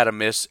Jackson had a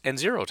miss and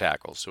 0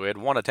 tackles, so he had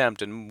 1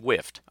 attempt and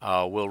whiffed.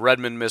 Will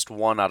Redmond missed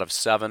 1 out of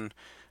 7.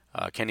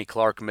 Kenny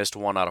Clark missed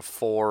 1 out of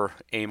 4.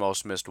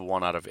 Amos missed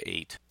 1 out of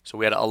 8. So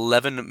we had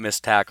 11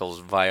 missed tackles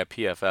via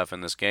PFF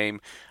in this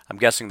game. I'm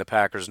guessing the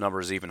Packers' number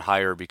is even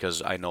higher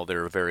because I know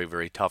they're very,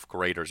 very tough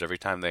graders. Every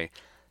time they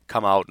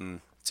come out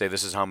and say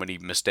this is how many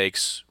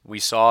mistakes we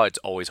saw, it's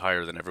always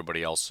higher than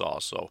everybody else saw.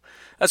 So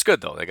that's good,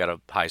 though. They got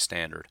a high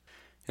standard.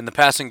 In the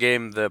passing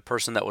game, the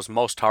person that was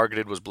most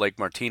targeted was Blake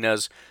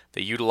Martinez.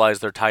 They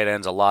utilized their tight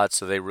ends a lot,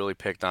 so they really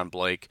picked on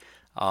Blake.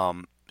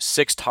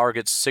 6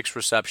 targets, 6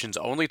 receptions,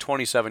 only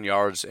 27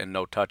 yards, and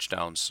no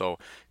touchdowns. So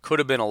could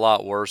have been a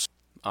lot worse.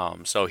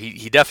 So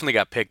he definitely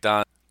got picked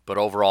on, but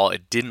overall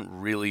it didn't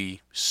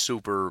really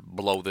super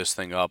blow this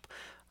thing up.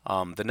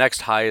 The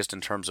next highest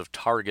in terms of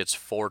targets,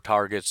 4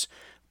 targets.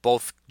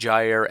 Both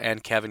Jair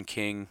and Kevin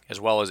King, as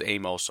well as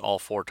Amos, all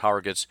 4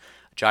 targets.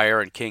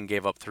 Jair and King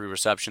gave up 3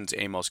 receptions.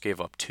 Amos gave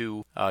up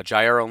 2.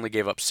 Jair only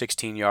gave up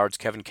 16 yards.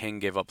 Kevin King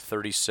gave up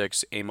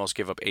 36. Amos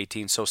gave up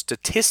 18. So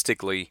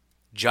statistically,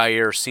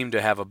 Jair seemed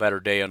to have a better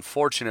day.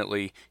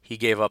 Unfortunately, he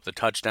gave up the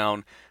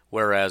touchdown,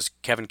 whereas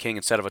Kevin King,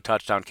 instead of a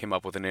touchdown, came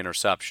up with an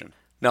interception.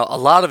 Now, a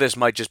lot of this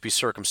might just be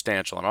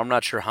circumstantial, and I'm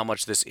not sure how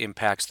much this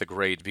impacts the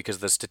grades because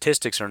the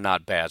statistics are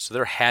not bad. So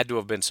there had to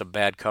have been some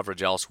bad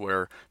coverage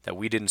elsewhere that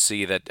we didn't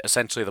see, that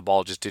essentially the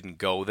ball just didn't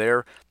go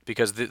there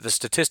because the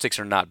statistics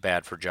are not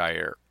bad for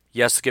Jair.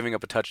 Yes, giving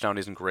up a touchdown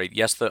isn't great.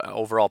 Yes, the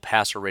overall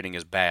passer rating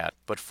is bad,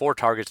 but 4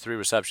 targets, 3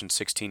 receptions,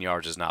 16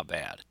 yards is not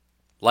bad.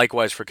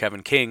 Likewise for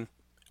Kevin King,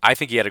 I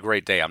think he had a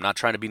great day. I'm not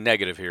trying to be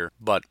negative here,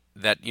 but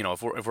that,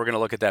 if we're going to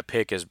look at that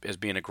pick as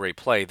being a great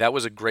play, that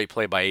was a great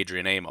play by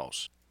Adrian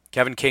Amos.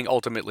 Kevin King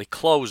ultimately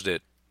closed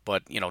it,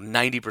 but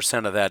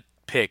 90% of that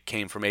pick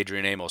came from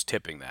Adrian Amos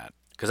tipping that.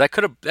 Because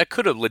that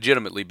could have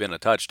legitimately been a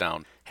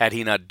touchdown had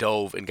he not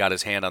dove and got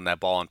his hand on that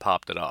ball and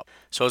popped it up.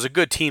 So it was a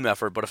good team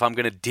effort, but if I'm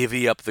going to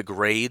divvy up the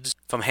grades,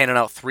 if I'm handing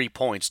out 3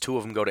 points, 2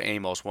 of them go to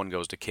Amos, 1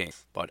 goes to King.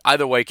 But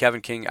either way, Kevin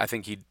King, I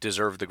think he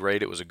deserved the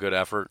grade. It was a good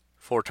effort.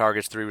 4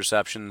 targets, 3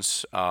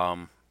 receptions,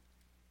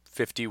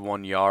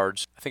 51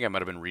 yards. I think I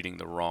might have been reading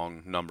the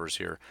wrong numbers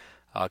here.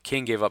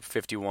 King gave up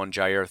 51,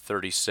 Jair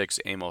 36,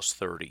 Amos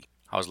 30.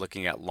 I was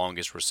looking at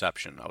longest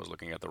reception. I was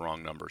looking at the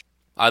wrong numbers.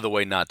 Either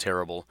way, not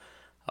terrible.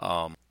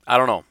 I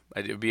don't know.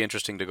 It would be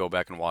interesting to go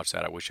back and watch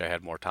that. I wish I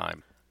had more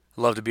time.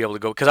 I'd love to be able to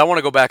go, because I want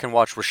to go back and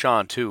watch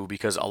Rashawn too,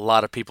 because a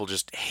lot of people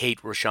just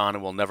hate Rashawn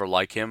and will never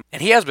like him.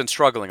 And he has been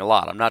struggling a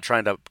lot. I'm not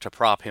trying to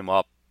prop him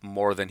up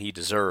more than he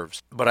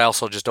deserves. But I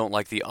also just don't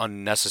like the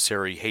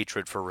unnecessary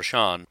hatred for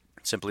Rashawn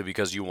simply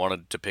because you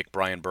wanted to pick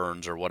Brian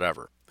Burns or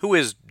whatever, who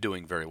is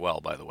doing very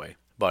well, by the way.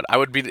 But it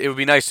would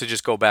be nice to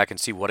just go back and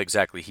see what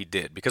exactly he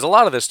did, because a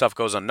lot of this stuff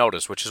goes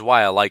unnoticed, which is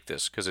why I like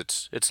this, because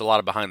it's a lot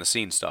of behind the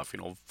scenes stuff.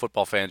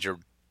 Football fans, you're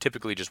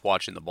typically just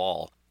watching the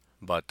ball,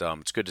 but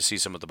it's good to see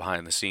some of the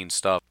behind the scenes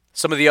stuff.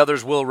 Some of the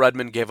others, Will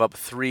Redmond gave up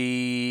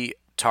 3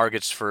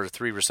 targets for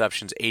 3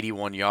 receptions,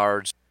 81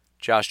 yards.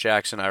 Josh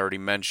Jackson, I already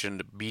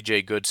mentioned.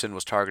 B.J. Goodson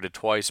was targeted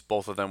twice.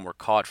 Both of them were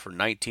caught for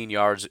 19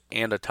 yards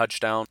and a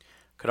touchdown.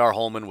 Kadar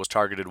Holman was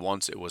targeted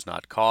once. It was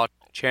not caught.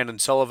 Chandon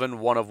Sullivan,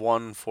 1 of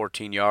 1,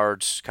 14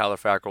 yards. Kyler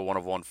Fackrell, 1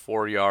 of 1,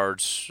 4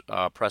 yards.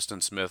 Preston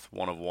Smith,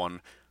 1 of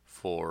 1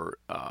 for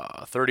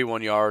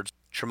 31 yards.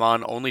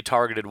 Tremont only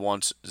targeted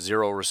once,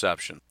 0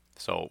 reception.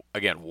 So,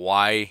 again,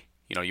 why?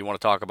 You want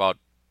to talk about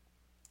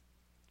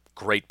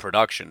great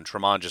production.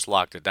 Tremont just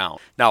locked it down.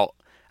 Now,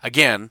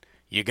 again,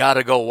 you got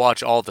to go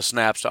watch all the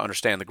snaps to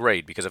understand the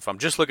grade, because if I'm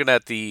just looking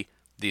at the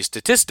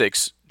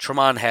statistics,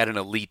 Tremont had an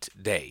elite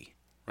day.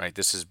 Right,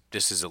 this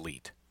is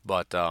elite.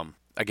 But,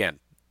 again,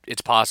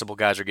 it's possible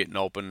guys are getting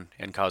open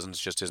and Cousins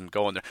just isn't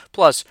going there.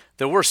 Plus,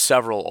 there were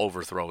several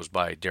overthrows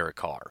by Derek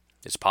Carr.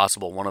 It's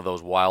possible one of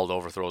those wild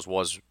overthrows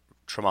was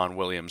Tramon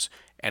Williams,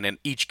 and in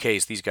each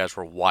case, these guys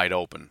were wide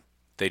open.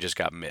 they just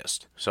got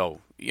missed.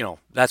 So,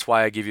 that's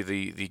why I give you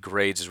the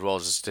grades as well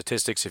as the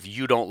statistics. If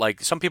you don't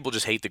like, some people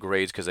just hate the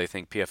grades because they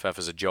think PFF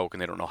is a joke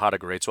and they don't know how to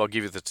grade. So I'll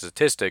give you the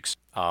statistics.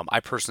 I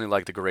personally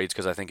like the grades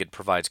because I think it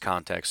provides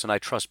context, and I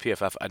trust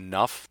PFF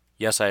enough.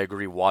 Yes, I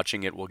agree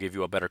watching it will give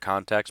you a better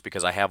context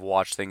because I have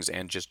watched things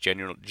and just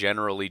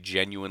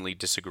genuinely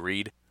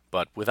disagreed.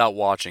 But without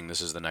watching,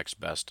 this is the next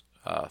best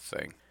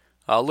thing.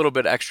 A little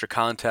bit extra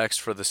context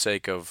for the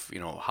sake of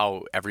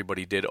how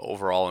everybody did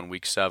overall in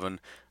Week 7.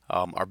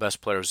 Our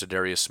best player,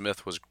 Zadarius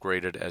Smith, was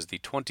graded as the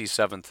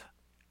 27th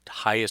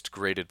highest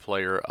graded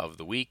player of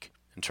the week.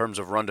 In terms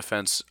of run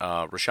defense,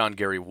 Rashawn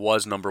Gary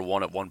was number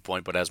 1 at one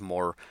point, but as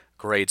more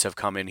grades have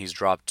come in, he's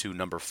dropped to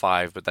number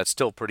 5, but that's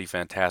still pretty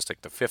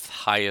fantastic. The 5th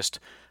highest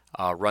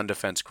run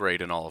defense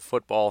grade in all of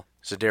football.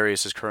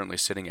 Zadarius is currently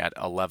sitting at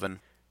 11.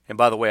 And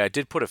by the way, I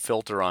did put a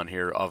filter on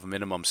here of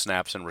minimum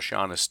snaps, and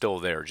Rashawn is still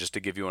there, just to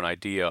give you an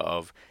idea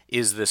of,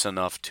 is this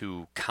enough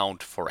to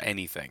count for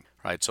anything,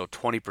 right? So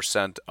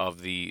 20%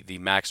 of the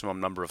maximum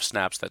number of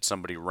snaps that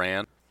somebody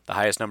ran. The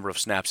highest number of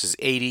snaps is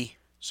 80,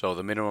 so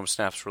the minimum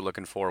snaps we're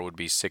looking for would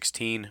be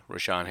 16.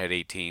 Rashawn had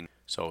 18,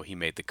 so he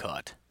made the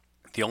cut.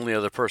 The only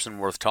other person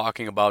worth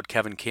talking about,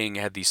 Kevin King,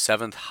 had the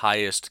 7th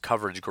highest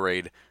coverage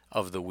grade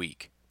of the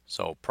week.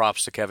 So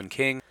props to Kevin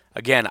King.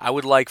 Again, I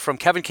would like from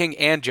Kevin King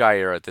and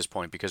Jair at this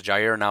point, because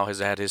Jair now has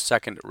had his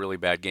second really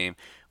bad game.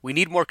 We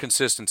need more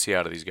consistency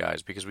out of these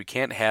guys because we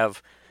can't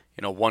have,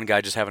 one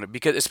guy just having it,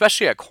 because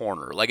especially at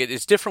corner. Like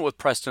it's different with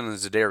Preston and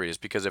Zadarius,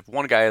 because if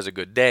one guy has a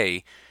good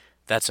day,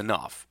 that's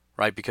enough,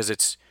 right?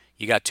 Because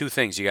you got two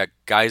things. You got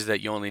guys that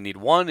you only need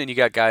one, and you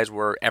got guys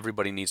where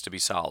everybody needs to be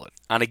solid.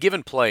 On a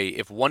given play,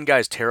 if one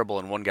guy's terrible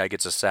and one guy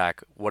gets a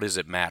sack, what does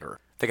it matter?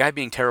 The guy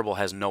being terrible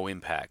has no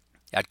impact.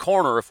 At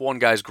corner, if one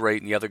guy's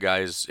great and the other guy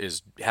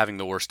is having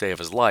the worst day of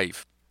his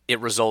life, it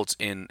results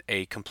in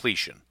a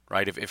completion,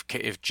 right? If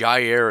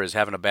Jair is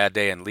having a bad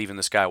day and leaving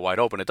this guy wide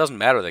open, it doesn't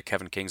matter that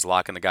Kevin King's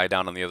locking the guy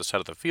down on the other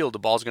side of the field. The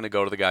ball's going to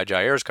go to the guy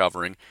Jair's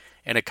covering,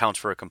 and it counts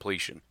for a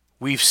completion.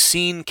 We've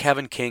seen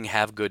Kevin King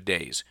have good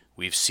days.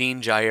 We've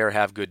seen Jair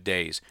have good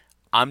days.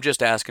 I'm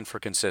just asking for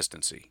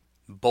consistency.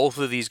 Both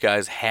of these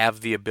guys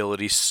have the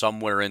ability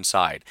somewhere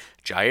inside.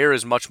 Jair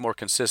is much more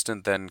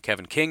consistent than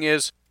Kevin King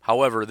is.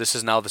 However, this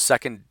is now the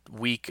second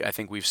week I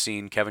think we've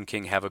seen Kevin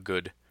King have a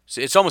good...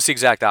 It's almost the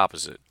exact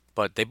opposite.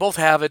 But they both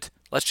have it.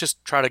 Let's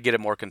just try to get it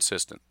more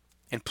consistent.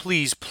 And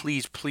please,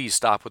 please, please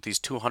stop with these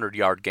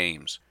 200-yard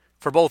games.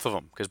 For both of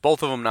them. Because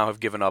both of them now have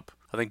given up...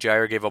 I think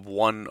Jair gave up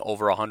 1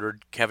 over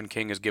 100. Kevin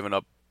King has given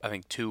up, I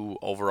think, 2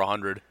 over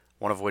 100.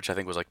 One of which I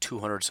think was like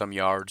 200-some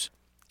yards.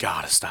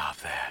 Gotta stop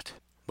that.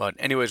 But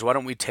anyways, why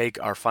don't we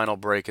take our final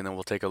break, and then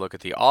we'll take a look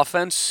at the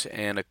offense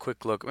and a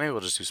quick look. Maybe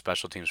we'll just do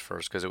special teams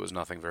first because it was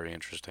nothing very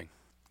interesting.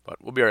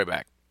 But we'll be right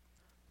back.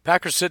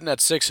 Packers sitting at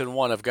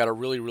 6-1 have got a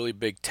really, really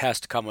big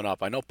test coming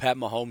up. I know Pat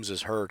Mahomes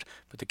is hurt,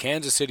 but the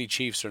Kansas City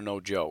Chiefs are no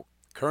joke.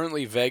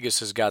 Currently,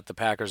 Vegas has got the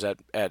Packers at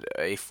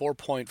a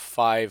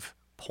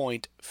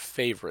 4.5-point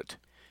favorite.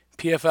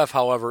 PFF,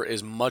 however,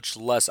 is much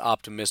less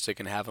optimistic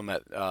and have them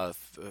at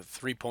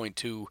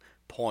 3.2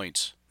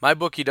 points.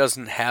 MyBookie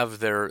doesn't have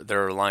their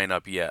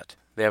lineup yet.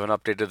 They haven't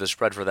updated the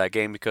spread for that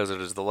game because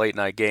it is the late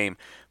night game.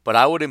 But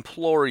I would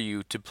implore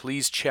you to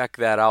please check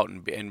that out.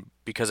 And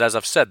because, as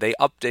I've said, they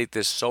update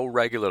this so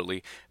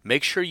regularly,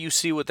 make sure you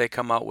see what they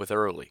come out with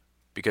early.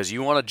 Because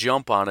you want to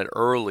jump on it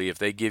early if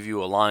they give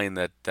you a line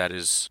that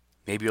is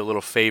maybe a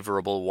little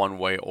favorable one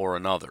way or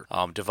another.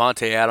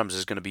 Devontae Adams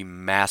is going to be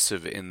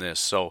massive in this.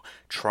 So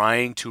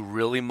trying to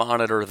really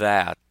monitor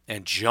that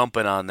and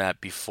jumping on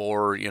that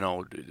before,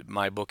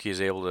 MyBookie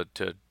is able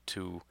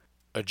to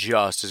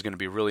adjust is going to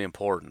be really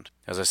important.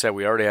 As I said,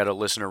 we already had a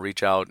listener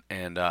reach out,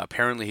 and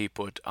apparently he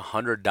put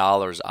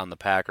 $100 on the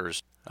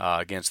Packers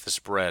against the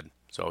spread.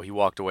 So he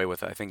walked away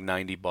with, I think,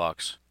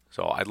 $90.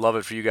 So I'd love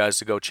it for you guys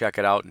to go check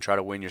it out and try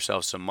to win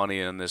yourself some money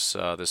in this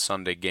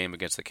Sunday game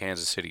against the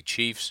Kansas City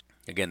Chiefs.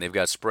 Again, they've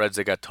got spreads,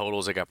 they got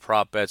totals, they got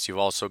prop bets. You've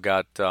also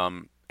got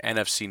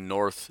NFC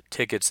North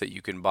tickets that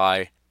you can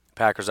buy.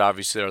 Packers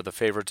obviously are the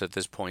favorites at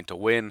this point to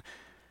win,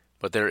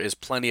 but there is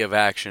plenty of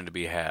action to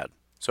be had.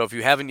 So if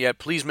you haven't yet,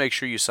 please make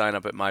sure you sign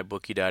up at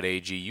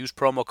mybookie.ag. Use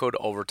promo code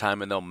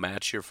OVERTIME and they'll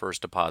match your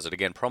first deposit.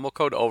 Again, promo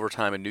code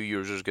OVERTIME and new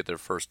users get their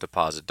first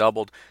deposit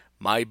doubled.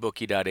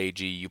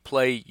 mybookie.ag. You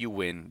play, you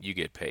win, you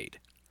get paid.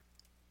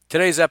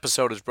 Today's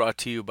episode is brought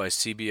to you by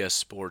CBS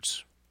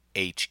Sports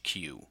HQ.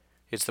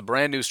 It's the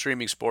brand new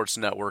streaming sports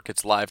network.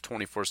 It's live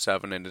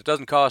 24/7 and it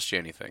doesn't cost you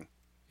anything.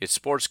 It's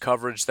sports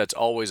coverage that's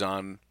always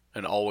on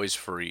and always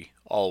free,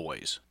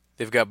 always.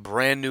 They've got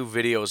brand new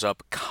videos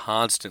up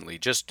constantly.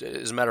 Just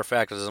as a matter of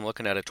fact, as I'm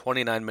looking at it,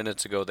 29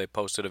 minutes ago they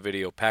posted a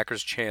video,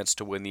 Packers' chance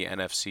to win the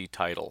NFC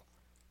title.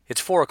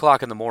 It's 4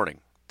 o'clock in the morning.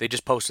 They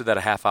just posted that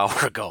a half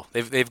hour ago.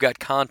 They've got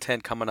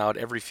content coming out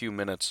every few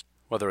minutes,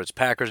 whether it's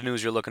Packers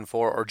news you're looking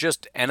for or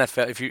just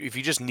NFL. If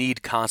you just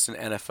need constant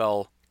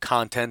NFL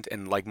content,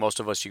 and like most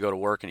of us, you go to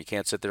work and you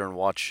can't sit there and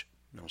watch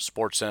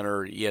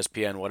SportsCenter,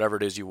 ESPN, whatever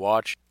it is you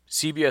watch,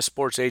 CBS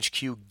Sports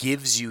HQ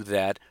gives you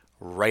that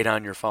right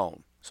on your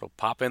phone. So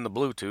pop in the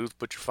Bluetooth,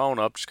 put your phone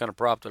up, just kind of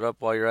prop it up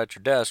while you're at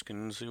your desk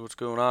and see what's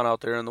going on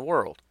out there in the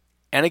world.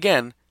 And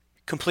again,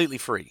 completely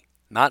free.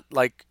 Not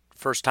like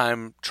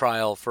first-time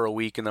trial for a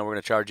week and then we're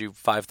going to charge you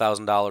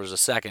 $5,000 a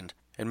second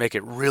and make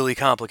it really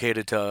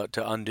complicated to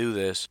undo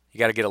this. You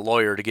got to get a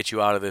lawyer to get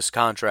you out of this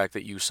contract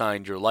that you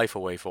signed your life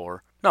away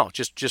for. No,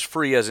 just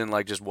free as in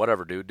like just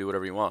whatever, dude. Do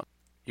whatever you want.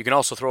 You can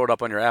also throw it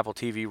up on your Apple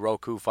TV,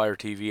 Roku, Fire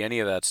TV, any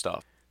of that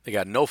stuff. They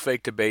got no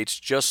fake debates,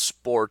 just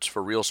sports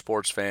for real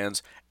sports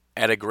fans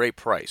at a great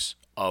price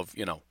of,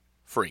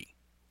 free.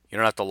 You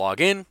don't have to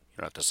log in. You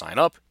don't have to sign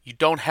up. You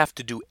don't have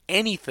to do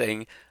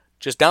anything.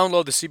 Just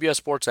download the CBS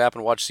Sports app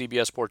and watch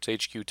CBS Sports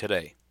HQ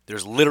today.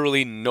 There's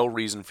literally no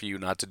reason for you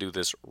not to do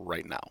this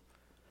right now.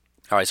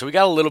 All right, so we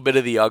got a little bit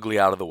of the ugly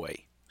out of the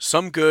way.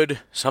 Some good,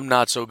 some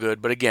not so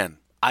good. But again,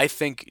 I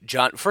think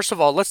first of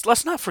all,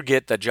 let's not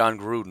forget that Jon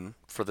Gruden,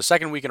 for the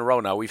second week in a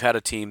row now, we've had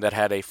a team that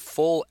had a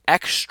full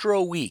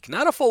extra week,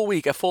 not a full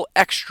week, a full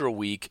extra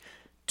week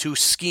to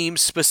scheme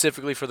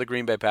specifically for the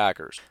Green Bay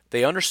Packers.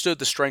 They understood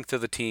the strength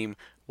of the team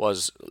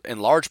was in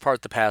large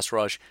part the pass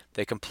rush.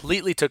 They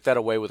completely took that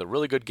away with a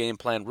really good game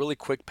plan, really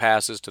quick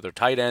passes to their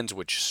tight ends,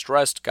 which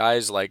stressed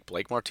guys like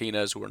Blake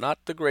Martinez, who were not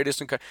the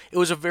greatest. It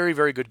was a very,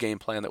 very good game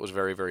plan that was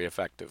very, very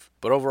effective.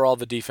 But overall,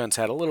 the defense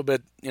had a little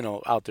bit,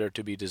 out there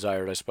to be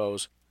desired, I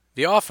suppose.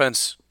 The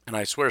offense, and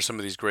I swear some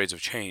of these grades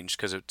have changed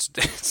because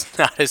it's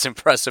not as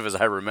impressive as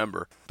I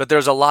remember. But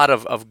there's a lot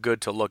of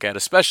good to look at,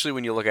 especially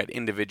when you look at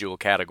individual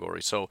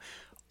categories. So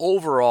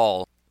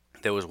overall,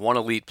 there was one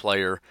elite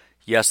player.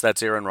 Yes,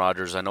 that's Aaron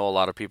Rodgers. I know a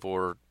lot of people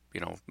were,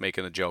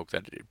 making the joke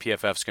that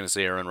PFF's going to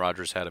say Aaron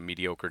Rodgers had a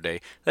mediocre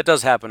day. That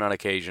does happen on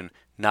occasion,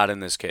 not in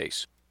this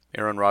case.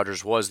 Aaron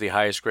Rodgers was the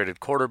highest graded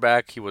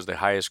quarterback. He was the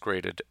highest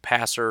graded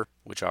passer,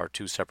 which are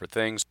two separate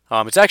things.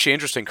 It's actually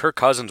interesting. Kirk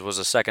Cousins was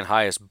the second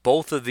highest.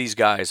 Both of these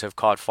guys have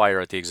caught fire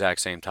at the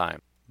exact same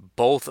time.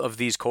 Both of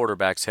these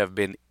quarterbacks have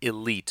been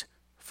elite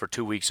for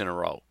 2 weeks in a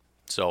row.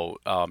 So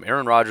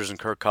Aaron Rodgers and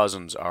Kirk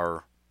Cousins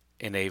are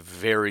in a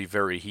very,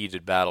 very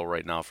heated battle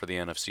right now for the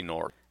NFC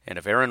North. And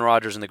if Aaron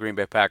Rodgers and the Green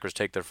Bay Packers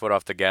take their foot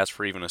off the gas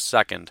for even a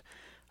second,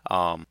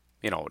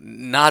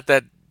 not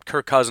that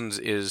Kirk Cousins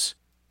is,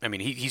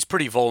 he's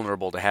pretty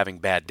vulnerable to having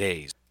bad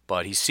days,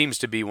 but he seems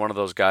to be one of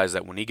those guys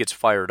that when he gets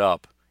fired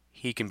up,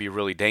 he can be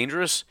really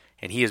dangerous,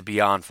 and he is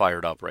beyond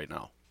fired up right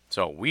now.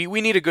 So we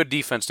need a good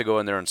defense to go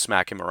in there and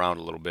smack him around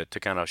a little bit to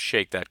kind of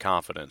shake that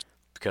confidence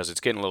because it's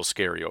getting a little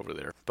scary over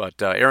there.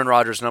 But Aaron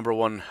Rodgers, number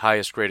one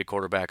highest graded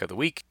quarterback of the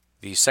week.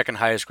 The second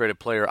highest graded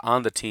player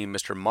on the team,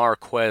 Mr.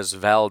 Marquez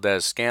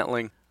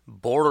Valdes-Scantling,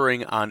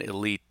 bordering on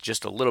elite,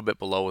 just a little bit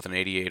below with an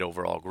 88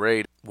 overall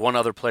grade. One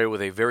other player with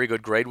a very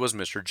good grade was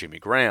Mr. Jimmy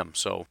Graham.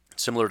 So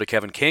similar to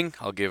Kevin King,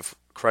 I'll give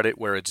credit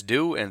where it's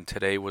due, and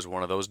today was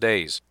one of those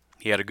days.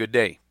 He had a good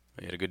day.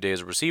 He had a good day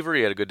as a receiver.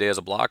 He had a good day as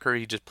a blocker.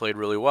 He just played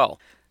really well.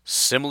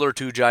 Similar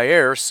to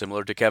Jair,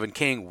 similar to Kevin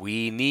King,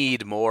 we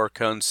need more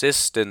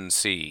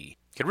consistency.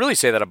 You can really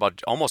say that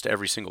about almost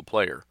every single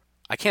player.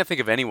 I can't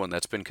think of anyone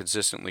that's been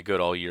consistently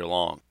good all year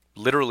long.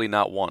 Literally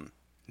not one.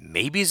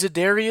 Maybe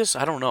Za'Darius?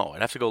 I don't know.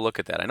 I'd have to go look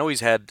at that. I know he's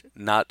had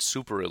not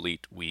super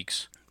elite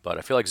weeks, but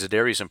I feel like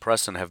Za'Darius and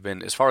Preston have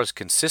been, as far as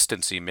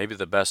consistency, maybe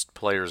the best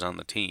players on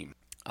the team.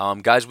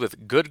 Guys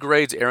with good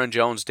grades, Aaron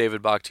Jones,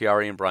 David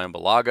Bakhtiari, and Brian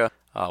Bulaga.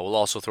 We'll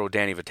also throw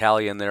Danny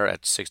Vitale in there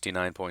at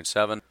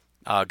 69.7.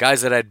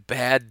 Guys that had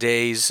bad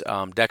days,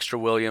 Dexter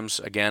Williams,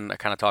 again, I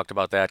kind of talked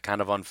about that,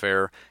 kind of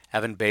unfair.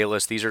 Evan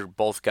Bayless, these are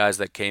both guys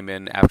that came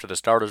in after the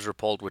starters were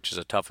pulled, which is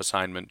a tough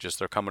assignment. Just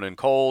they're coming in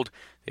cold.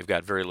 They've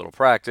got very little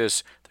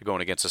practice. They're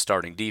going against a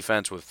starting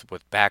defense with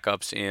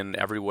backups in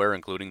everywhere,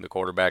 including the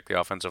quarterback, the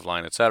offensive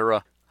line,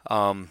 etc.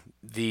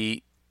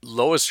 The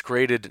lowest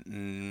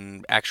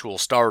graded actual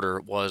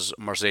starter was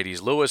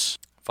Mercedes Lewis,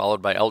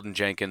 followed by Elton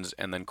Jenkins,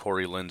 and then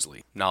Corey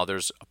Linsley. Now,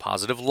 there's a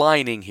positive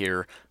lining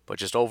here, but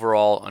just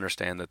overall,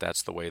 understand that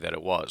that's the way that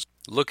it was.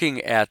 Looking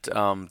at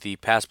the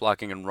pass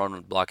blocking and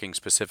run blocking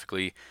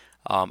specifically,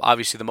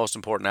 obviously the most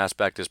important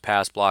aspect is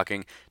pass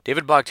blocking.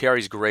 David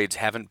Bakhtiari's grades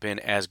haven't been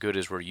as good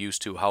as we're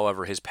used to.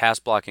 However, his pass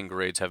blocking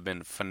grades have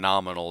been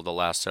phenomenal the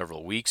last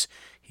several weeks.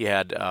 He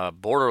had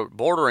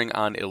bordering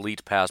on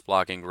elite pass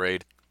blocking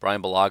grade.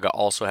 Brian Bulaga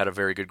also had a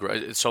very good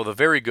grade. So the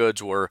very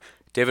goods were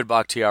David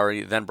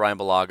Bakhtiari, then Brian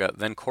Bulaga,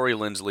 then Corey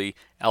Linsley,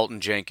 Elton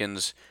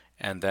Jenkins,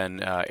 and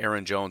then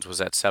Aaron Jones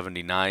was at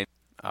 79.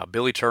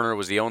 Billy Turner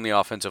was the only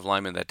offensive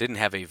lineman that didn't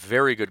have a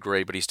very good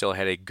grade, but he still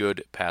had a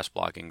good pass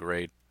blocking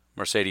grade.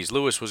 Mercedes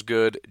Lewis was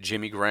good.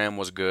 Jimmy Graham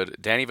was good.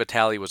 Danny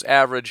Vitale was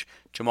average.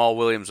 Jamal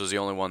Williams was the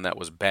only one that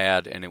was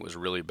bad, and it was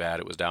really bad.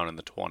 It was down in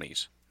the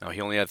 20s. Now,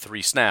 he only had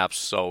 3 snaps,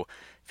 so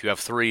if you have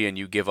 3 and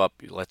you give up,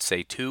 let's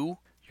say 2,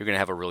 you're going to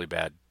have a really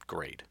bad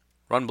grade.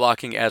 Run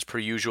blocking, as per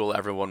usual,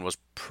 everyone was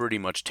pretty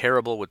much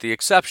terrible, with the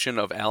exception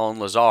of Allen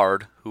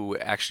Lazard, who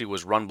actually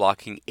was run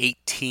blocking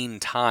 18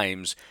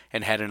 times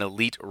and had an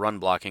elite run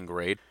blocking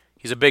grade.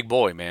 He's a big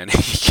boy, man.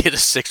 You get a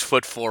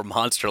 6'4"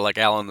 monster like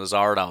Allen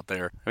Lazard out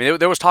there. I mean,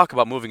 there was talk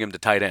about moving him to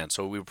tight end,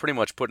 so we were pretty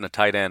much putting a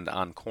tight end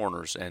on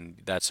corners, and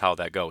that's how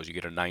that goes. You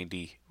get a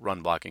 90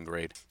 run blocking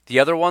grade. The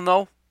other one,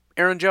 though,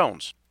 Aaron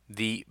Jones.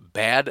 The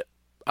bad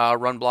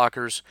run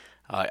blockers,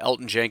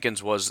 Elton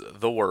Jenkins was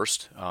the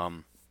worst.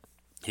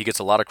 He gets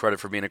a lot of credit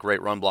for being a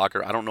great run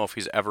blocker. I don't know if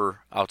he's ever,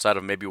 outside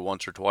of maybe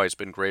once or twice,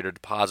 been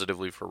graded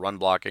positively for run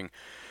blocking.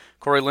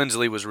 Corey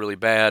Linsley was really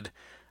bad.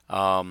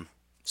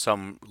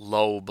 Some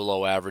low,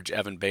 below average.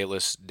 Evan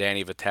Bayless,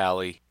 Danny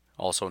Vitale,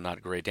 also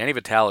not great. Danny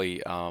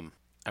Vitale,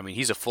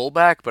 he's a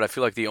fullback, but I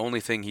feel like the only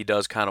thing he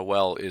does kind of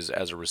well is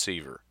as a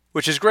receiver,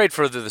 which is great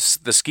for the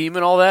scheme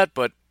and all that.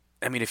 But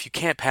I mean, if you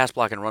can't pass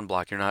block and run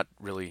block, you're not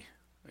really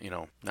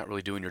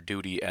doing your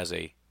duty as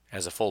a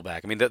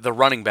fullback. I mean, the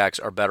running backs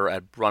are better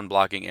at run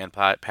blocking and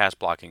pass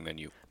blocking than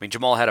you. I mean,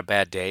 Jamal had a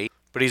bad day,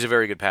 but he's a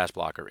very good pass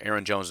blocker.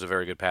 Aaron Jones is a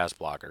very good pass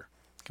blocker.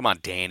 Come on,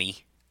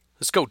 Danny.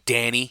 Let's go,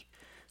 Danny.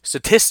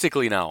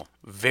 Statistically now,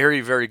 very,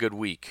 very good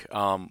week.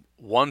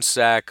 1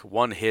 sack,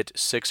 1 hit,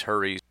 6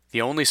 hurries.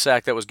 The only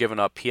sack that was given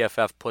up,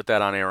 PFF put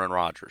that on Aaron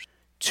Rodgers.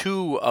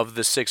 2 of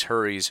the 6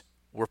 hurries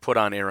were put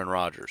on Aaron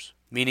Rodgers,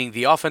 meaning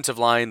the offensive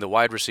line, the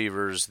wide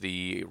receivers,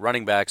 the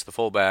running backs, the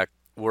fullback,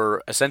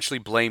 were essentially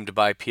blamed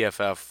by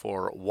PFF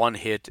for 1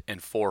 hit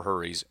and 4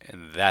 hurries,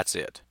 and that's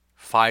it.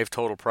 5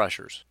 total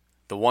pressures.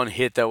 The 1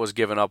 hit that was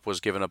given up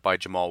by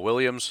Jamal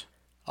Williams.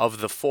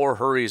 Of the 4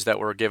 hurries that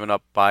were given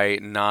up by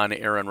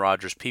non-Aaron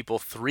Rodgers people,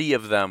 3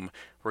 of them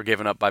were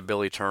given up by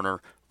Billy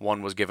Turner.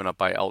 1 was given up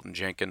by Elton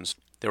Jenkins.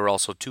 There were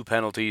also 2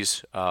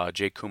 penalties.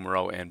 Jake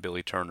Kumerow and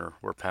Billy Turner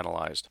were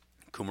penalized.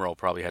 Kumerow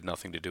probably had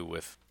nothing to do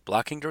with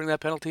blocking during that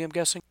penalty, I'm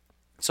guessing.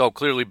 So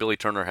clearly Billy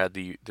Turner had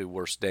the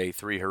worst day,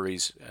 3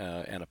 hurries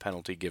and a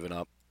penalty given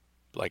up,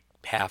 like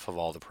half of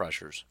all the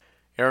pressures.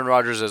 Aaron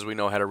Rodgers, as we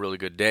know, had a really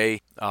good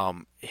day.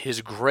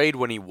 His grade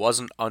when he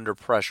wasn't under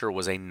pressure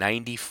was a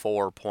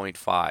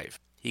 94.5.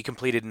 He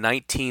completed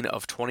 19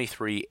 of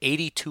 23,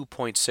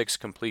 82.6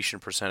 completion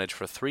percentage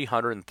for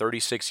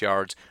 336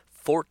 yards,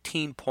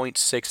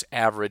 14.6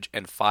 average,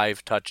 and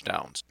 5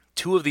 touchdowns.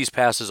 2 of these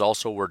passes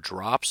also were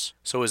drops,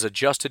 so his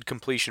adjusted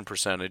completion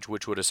percentage,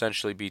 which would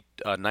essentially be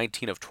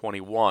 19 of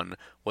 21,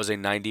 was a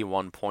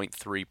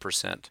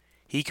 91.3%.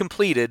 He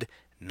completed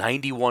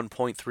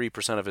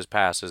 91.3% of his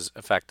passes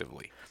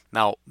effectively.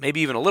 Now,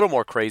 maybe even a little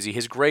more crazy,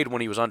 his grade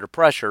when he was under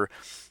pressure,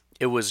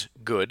 it was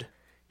good.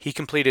 He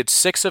completed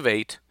 6 of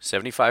 8,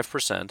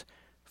 75%,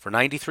 for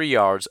 93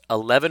 yards,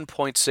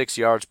 11.6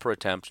 yards per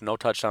attempt, no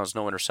touchdowns,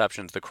 no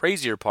interceptions. The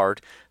crazier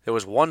part, there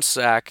was 1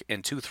 sack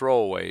and 2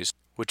 throwaways,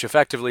 which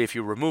effectively, if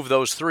you remove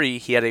those 3,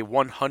 he had a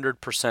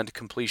 100%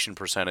 completion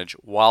percentage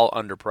while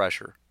under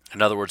pressure.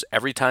 In other words,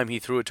 every time he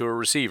threw it to a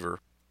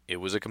receiver, it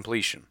was a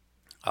completion.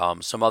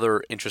 Some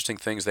other interesting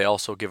things, they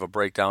also give a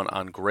breakdown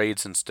on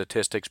grades and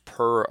statistics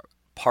per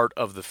part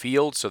of the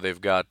field. So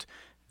they've got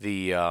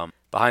the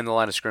behind the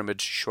line of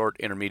scrimmage, short,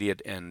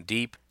 intermediate, and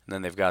deep. And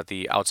then they've got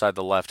the outside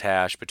the left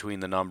hash, between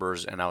the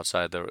numbers, and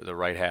outside the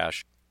right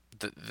hash.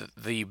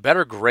 The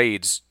better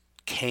grades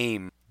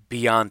came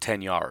beyond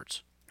 10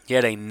 yards. He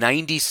had a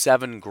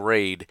 97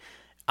 grade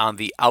on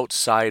the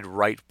outside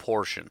right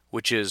portion,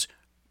 which is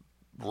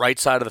right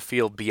side of the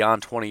field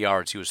beyond 20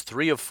 yards. He was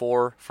 3 of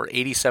 4 for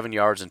 87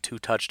 yards and 2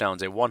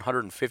 touchdowns, a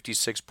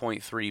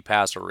 156.3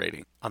 passer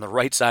rating. On the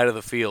right side of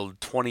the field,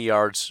 20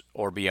 yards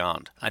or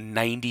beyond. A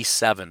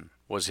 97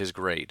 was his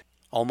grade.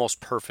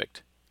 Almost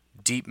perfect.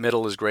 Deep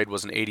middle, his grade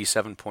was an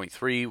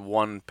 87.3,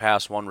 1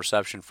 pass, 1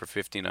 reception for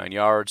 59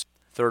 yards.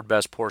 Third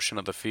best portion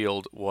of the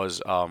field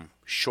was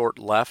short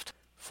left.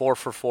 4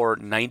 for 4,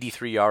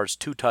 93 yards,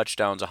 2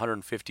 touchdowns,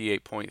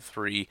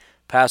 158.3.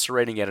 Passer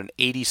rating at an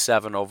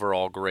 87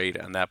 overall grade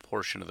on that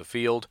portion of the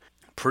field.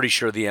 Pretty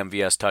sure the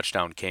MVS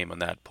touchdown came on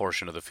that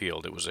portion of the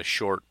field. It was a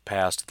short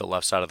pass to the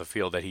left side of the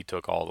field that he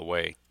took all the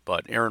way.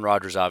 But Aaron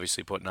Rodgers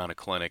obviously putting on a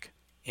clinic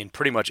in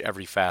pretty much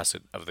every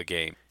facet of the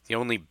game. The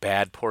only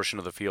bad portion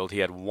of the field, he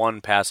had 1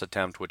 pass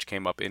attempt which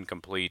came up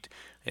incomplete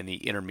in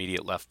the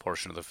intermediate left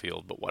portion of the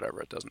field, but whatever,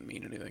 it doesn't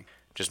mean anything.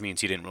 It just means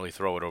he didn't really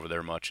throw it over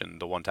there much,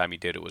 and the one time he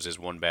did, it was his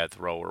 1 bad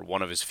throw, or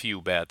one of his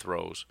few bad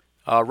throws.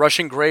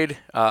 Rushing grade,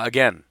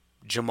 again,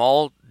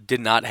 Jamal did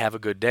not have a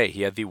good day.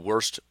 He had the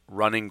worst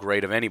running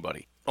grade of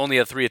anybody. Only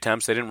had 3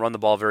 attempts. They didn't run the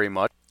ball very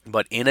much.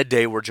 But in a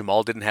day where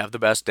Jamal didn't have the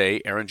best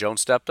day, Aaron Jones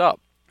stepped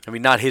up. I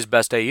mean, not his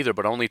best day either,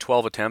 but only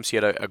 12 attempts. He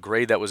had a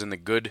grade that was in the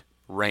good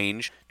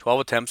range.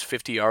 12 attempts,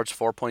 50 yards,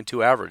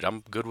 4.2 average.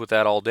 I'm good with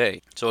that all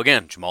day. So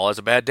again, Jamal has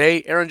a bad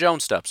day. Aaron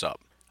Jones steps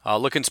up.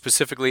 Looking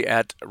specifically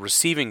at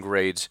receiving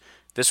grades,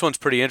 this one's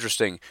pretty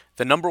interesting.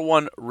 The number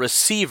 1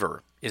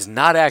 receiver is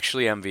not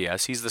actually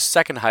MVS. He's the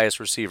second highest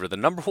receiver. The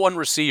number 1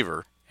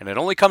 receiver, and it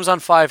only comes on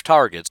 5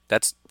 targets.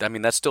 That's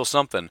still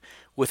something.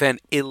 With an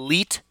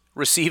elite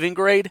receiving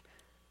grade,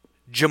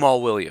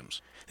 Jamal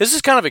Williams. This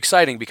is kind of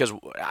exciting because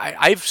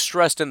I've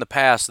stressed in the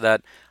past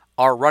that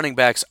our running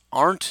backs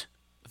aren't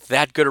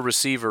that good of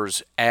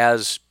receivers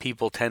as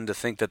people tend to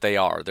think that they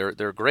are.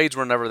 Their grades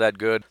were never that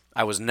good.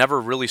 I was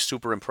never really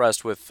super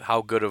impressed with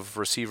how good of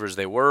receivers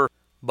they were.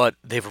 But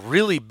they've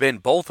really been,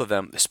 both of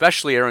them,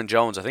 especially Aaron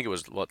Jones. I think it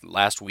was,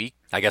 last week?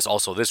 I guess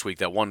also this week.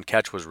 That 1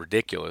 catch was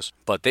ridiculous.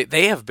 But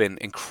they have been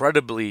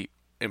incredibly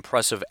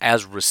impressive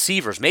as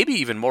receivers, maybe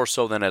even more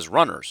so than as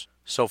runners.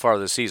 so far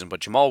this season. But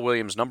Jamal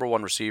Williams, number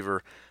one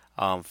receiver,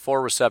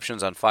 4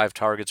 receptions on 5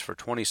 targets for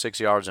 26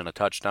 yards and a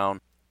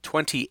touchdown.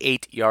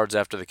 28 yards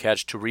after the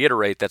catch. To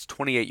reiterate, that's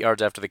 28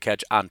 yards after the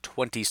catch on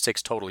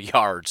 26 total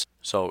yards.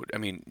 So, I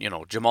mean,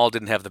 Jamal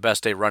didn't have the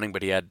best day running,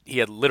 but he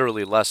had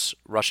literally less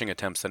rushing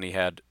attempts than he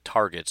had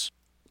targets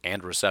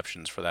and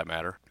receptions for that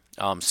matter.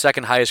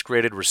 Second highest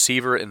graded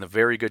receiver in the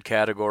very good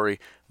category,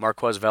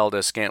 Marquez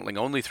Valdes-Scantling,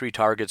 only 3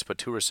 targets but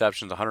 2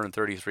 receptions,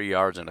 133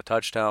 yards and a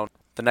touchdown.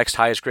 The next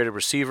highest graded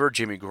receiver,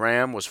 Jimmy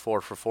Graham, was 4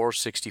 for 4,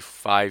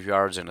 65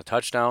 yards and a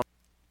touchdown.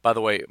 By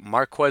the way,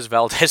 Marquez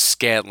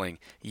Valdes-Scantling,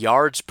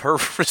 yards per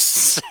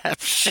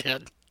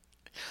reception,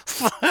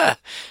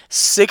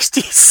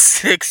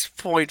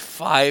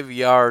 66.5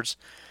 yards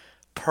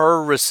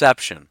per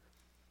reception.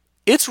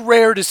 It's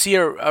rare to see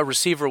a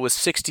receiver with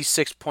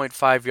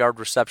 66.5 yard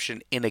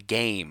reception in a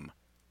game.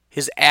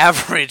 His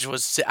average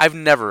was, I've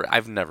never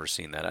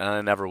seen that, and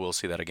I never will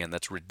see that again.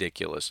 That's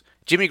ridiculous.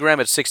 Jimmy Graham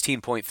at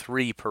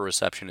 16.3 per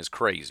reception is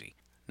crazy.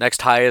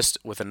 Next highest,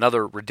 with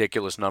another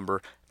ridiculous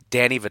number,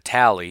 Danny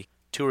Vitale,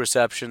 2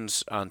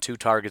 receptions on 2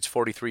 targets,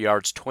 43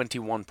 yards,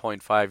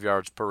 21.5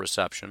 yards per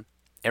reception.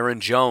 Aaron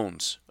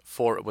Jones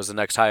was the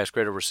next highest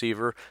graded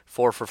receiver,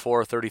 4 for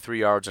 4, 33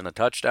 yards and a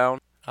touchdown.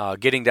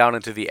 Getting down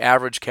into the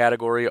average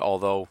category,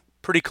 although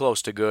pretty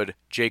close to good,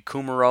 Jake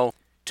Kumerow,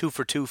 2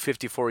 for 2,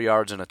 54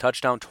 yards and a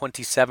touchdown,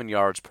 27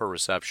 yards per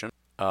reception.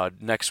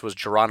 Next was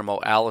Geronimo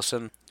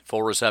Allison,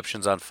 4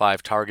 receptions on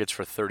 5 targets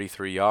for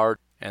 33 yards.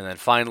 And then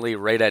finally,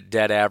 right at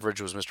dead average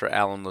was Mr.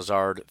 Allen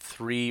Lazard,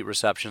 3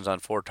 receptions on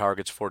 4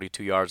 targets,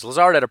 42 yards.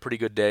 Lazard had a pretty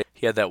good day.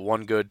 He had that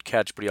one good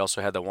catch, but he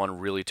also had that one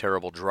really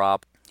terrible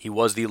drop. He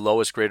was the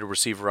lowest graded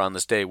receiver on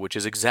this day, which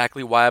is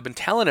exactly why I've been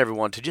telling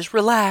everyone to just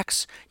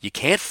relax. You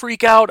can't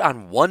freak out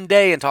on one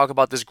day and talk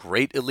about this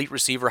great elite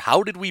receiver.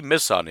 How did we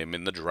miss on him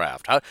in the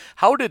draft?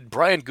 How did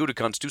Brian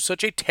Gutekunst do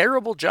such a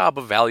terrible job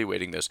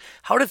evaluating this?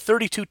 How did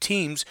 32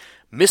 teams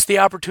miss the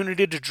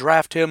opportunity to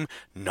draft him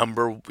in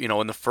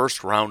the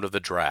first round of the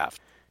draft?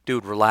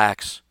 Dude,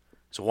 relax.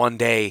 It's one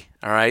day,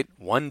 all right?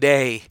 One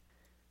day.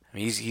 I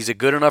mean, he's a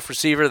good enough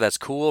receiver. That's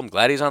cool. I'm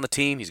glad he's on the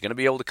team. He's going to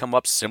be able to come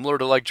up similar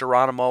to like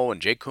Geronimo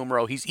and Jake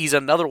Kumerow. He's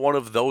another one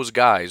of those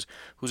guys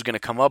who's going to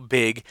come up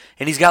big,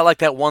 and he's got like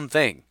that one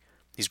thing.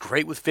 He's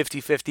great with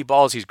 50-50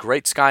 balls. He's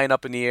great skying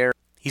up in the air.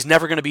 He's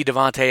never going to be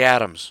Davante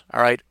Adams,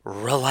 all right?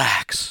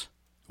 Relax.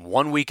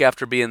 1 week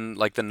after being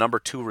like the number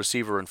 2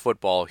 receiver in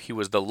football, he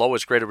was the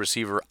lowest graded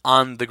receiver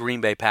on the Green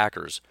Bay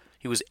Packers.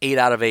 He was 8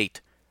 out of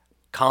 8.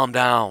 Calm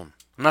down.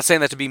 I'm not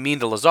saying that to be mean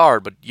to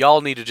Lazard, but y'all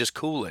need to just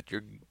cool it.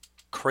 You're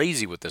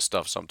crazy with this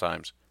stuff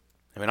sometimes.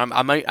 I mean,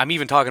 I'm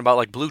even talking about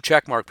like blue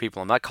checkmark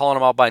people. I'm not calling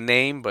them out by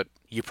name, but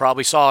you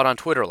probably saw it on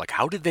Twitter. Like,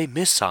 how did they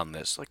miss on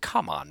this? Like,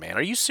 come on, man.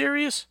 Are you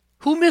serious?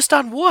 Who missed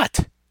on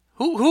what?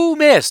 Who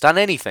missed on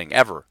anything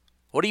ever?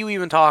 What are you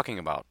even talking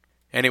about?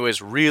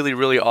 Anyways, really,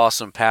 really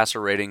awesome passer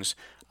ratings.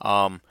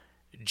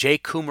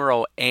 Jake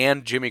Kumerow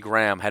and Jimmy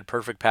Graham had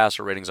perfect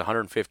passer ratings,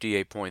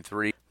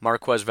 158.3.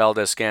 Marquez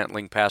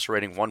Valdes-Scantling passer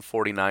rating,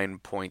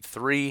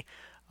 149.3.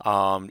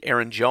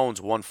 Aaron Jones,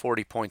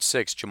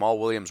 140.6. Jamal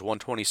Williams,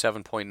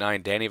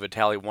 127.9. Danny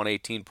Vitale,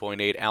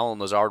 118.8. Allen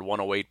Lazard,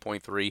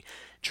 108.3.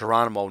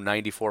 Geronimo,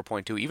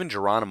 94.2. Even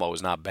Geronimo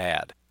is not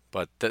bad.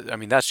 But,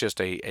 that's just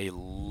a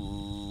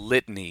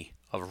litany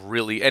of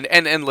really...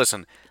 And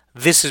listen,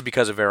 this is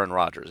because of Aaron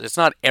Rodgers. It's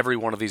not every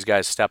one of these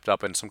guys stepped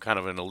up in some kind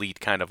of an elite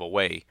kind of a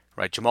way,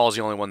 right? Jamal's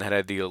the only one that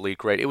had the elite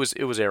grade. It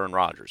was Aaron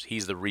Rodgers.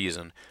 He's the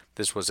reason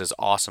this was as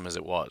awesome as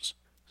it was.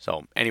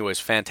 So, anyways,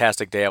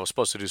 fantastic day. I was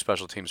supposed to do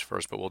special teams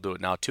first, but we'll do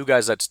it now. 2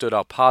 guys that stood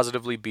out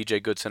positively, B.J.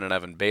 Goodson and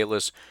Evan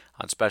Bayless.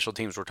 On special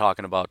teams, we're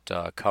talking about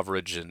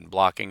coverage and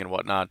blocking and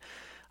whatnot.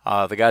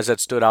 The guys that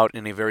stood out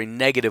in a very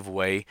negative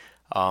way,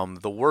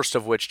 the worst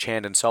of which,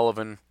 Chandon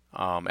Sullivan.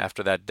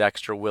 After that,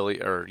 Dexter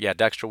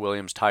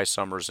Williams, Ty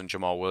Summers, and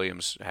Jamal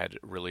Williams had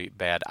really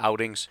bad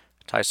outings.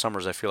 Ty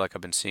Summers, I feel like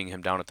I've been seeing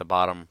him down at the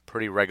bottom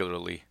pretty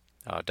regularly.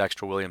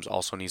 Dexter Williams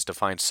also needs to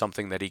find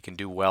something that he can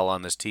do well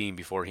on this team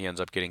before he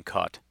ends up getting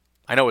cut.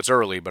 I know it's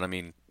early, but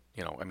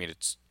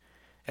it's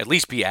at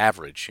least be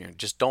average.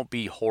 Just don't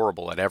be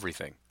horrible at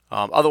everything.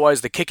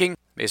 Otherwise, the kicking,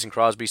 Mason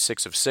Crosby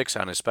 6 of 6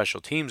 on his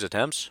special teams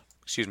attempts.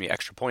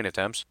 Extra point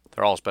attempts.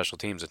 They're all special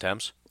teams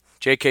attempts.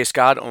 J.K.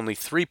 Scott, only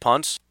 3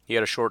 punts. He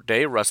had a short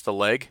day, rest the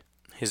leg.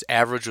 His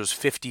average was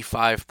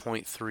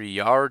 55.3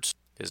 yards.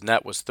 His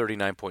net was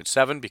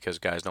 39.7 because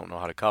guys don't know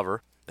how to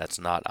cover. That's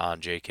not on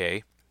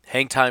J.K.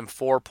 Hang time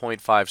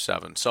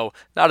 4.57. So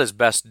not his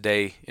best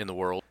day in the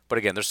world. But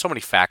again, there's so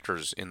many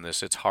factors in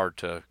this, it's hard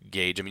to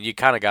gauge. I mean, you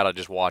kind of got to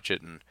just watch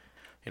it. And,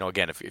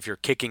 again, if you're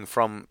kicking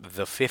from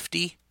the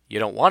 50, you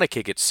don't want to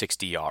kick it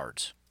 60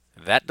 yards.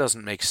 That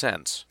doesn't make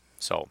sense.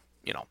 So,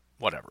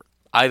 whatever.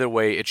 Either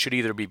way, it should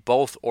either be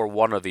both or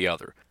one or the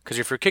other. Because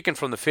if you're kicking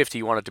from the 50,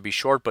 you want it to be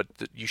short, but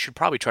you should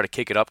probably try to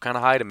kick it up kind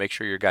of high to make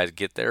sure your guys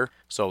get there.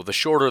 So the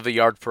shorter the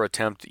yard per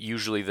attempt,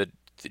 usually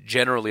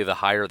generally the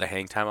higher the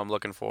hang time I'm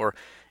looking for.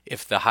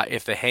 If the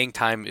hang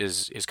time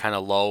is kind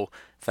of low,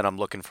 then I'm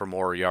looking for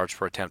more yards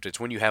per attempt. It's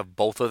when you have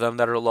both of them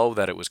that are low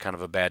that it was kind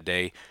of a bad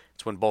day.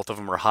 It's when both of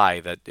them are high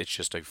that it's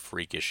just a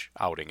freakish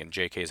outing, and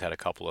JK's had a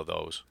couple of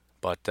those.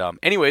 But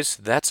anyways,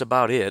 that's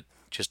about it.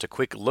 Just a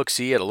quick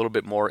look-see at a little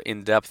bit more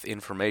in-depth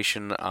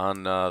information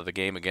on the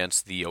game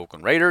against the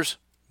Oakland Raiders.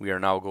 We are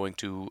now going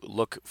to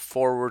look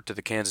forward to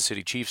the Kansas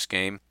City Chiefs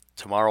game.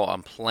 Tomorrow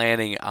I'm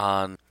planning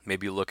on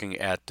maybe looking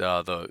at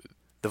the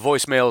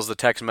voicemails, the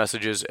text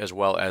messages, as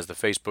well as the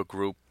Facebook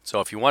group.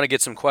 So if you want to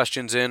get some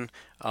questions in,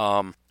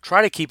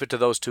 try to keep it to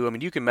those two. I mean,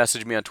 you can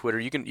message me on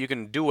Twitter. You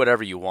can do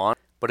whatever you want,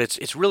 but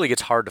it's really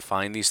gets hard to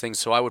find these things.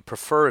 So I would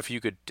prefer if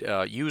you could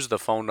use the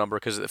phone number,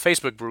 because the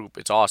Facebook group,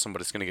 it's awesome,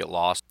 but it's going to get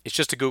lost. It's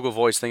just a Google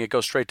Voice thing. It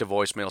goes straight to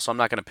voicemail, so I'm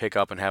not going to pick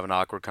up and have an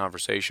awkward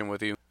conversation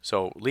with you.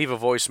 So leave a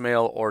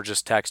voicemail or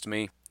just text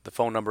me. The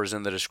phone number is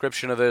in the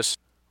description of this.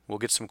 We'll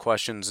get some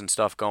questions and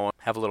stuff going,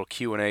 have a little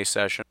Q&A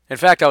session. In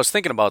fact, I was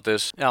thinking about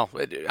this. No,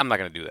 I'm not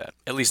going to do that,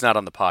 at least not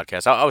on the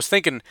podcast. I was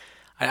thinking,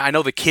 I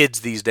know the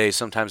kids these days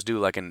sometimes do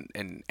like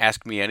an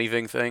Ask Me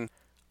Anything thing.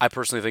 I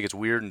personally think it's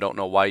weird and don't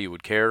know why you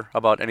would care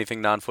about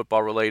anything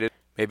non-football related.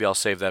 Maybe I'll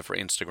save that for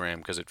Instagram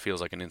because it feels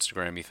like an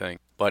Instagram-y thing.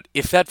 But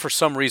if that for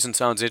some reason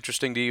sounds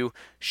interesting to you,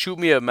 shoot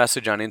me a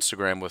message on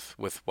Instagram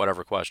with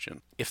whatever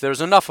question. If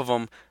there's enough of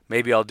them,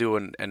 maybe I'll do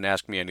an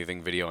Ask Me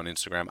Anything video on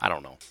Instagram. I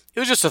don't know. It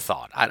was just a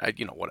thought.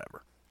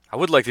 Whatever. I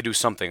would like to do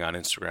something on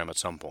Instagram at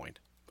some point.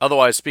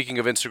 Otherwise, speaking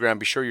of Instagram,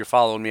 be sure you're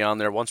following me on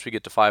there. Once we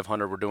get to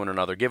 500, we're doing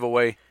another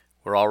giveaway.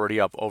 We're already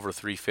up over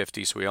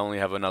 350, so we only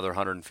have another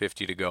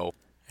 150 to go.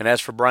 And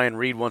as for Brian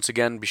Reed, once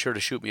again, be sure to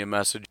shoot me a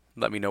message.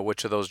 Let me know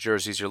which of those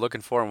jerseys you're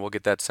looking for, and we'll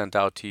get that sent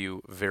out to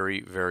you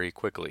very, very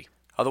quickly.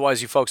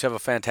 Otherwise, you folks have a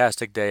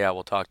fantastic day. I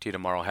will talk to you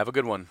tomorrow. Have a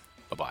good one.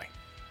 Bye-bye.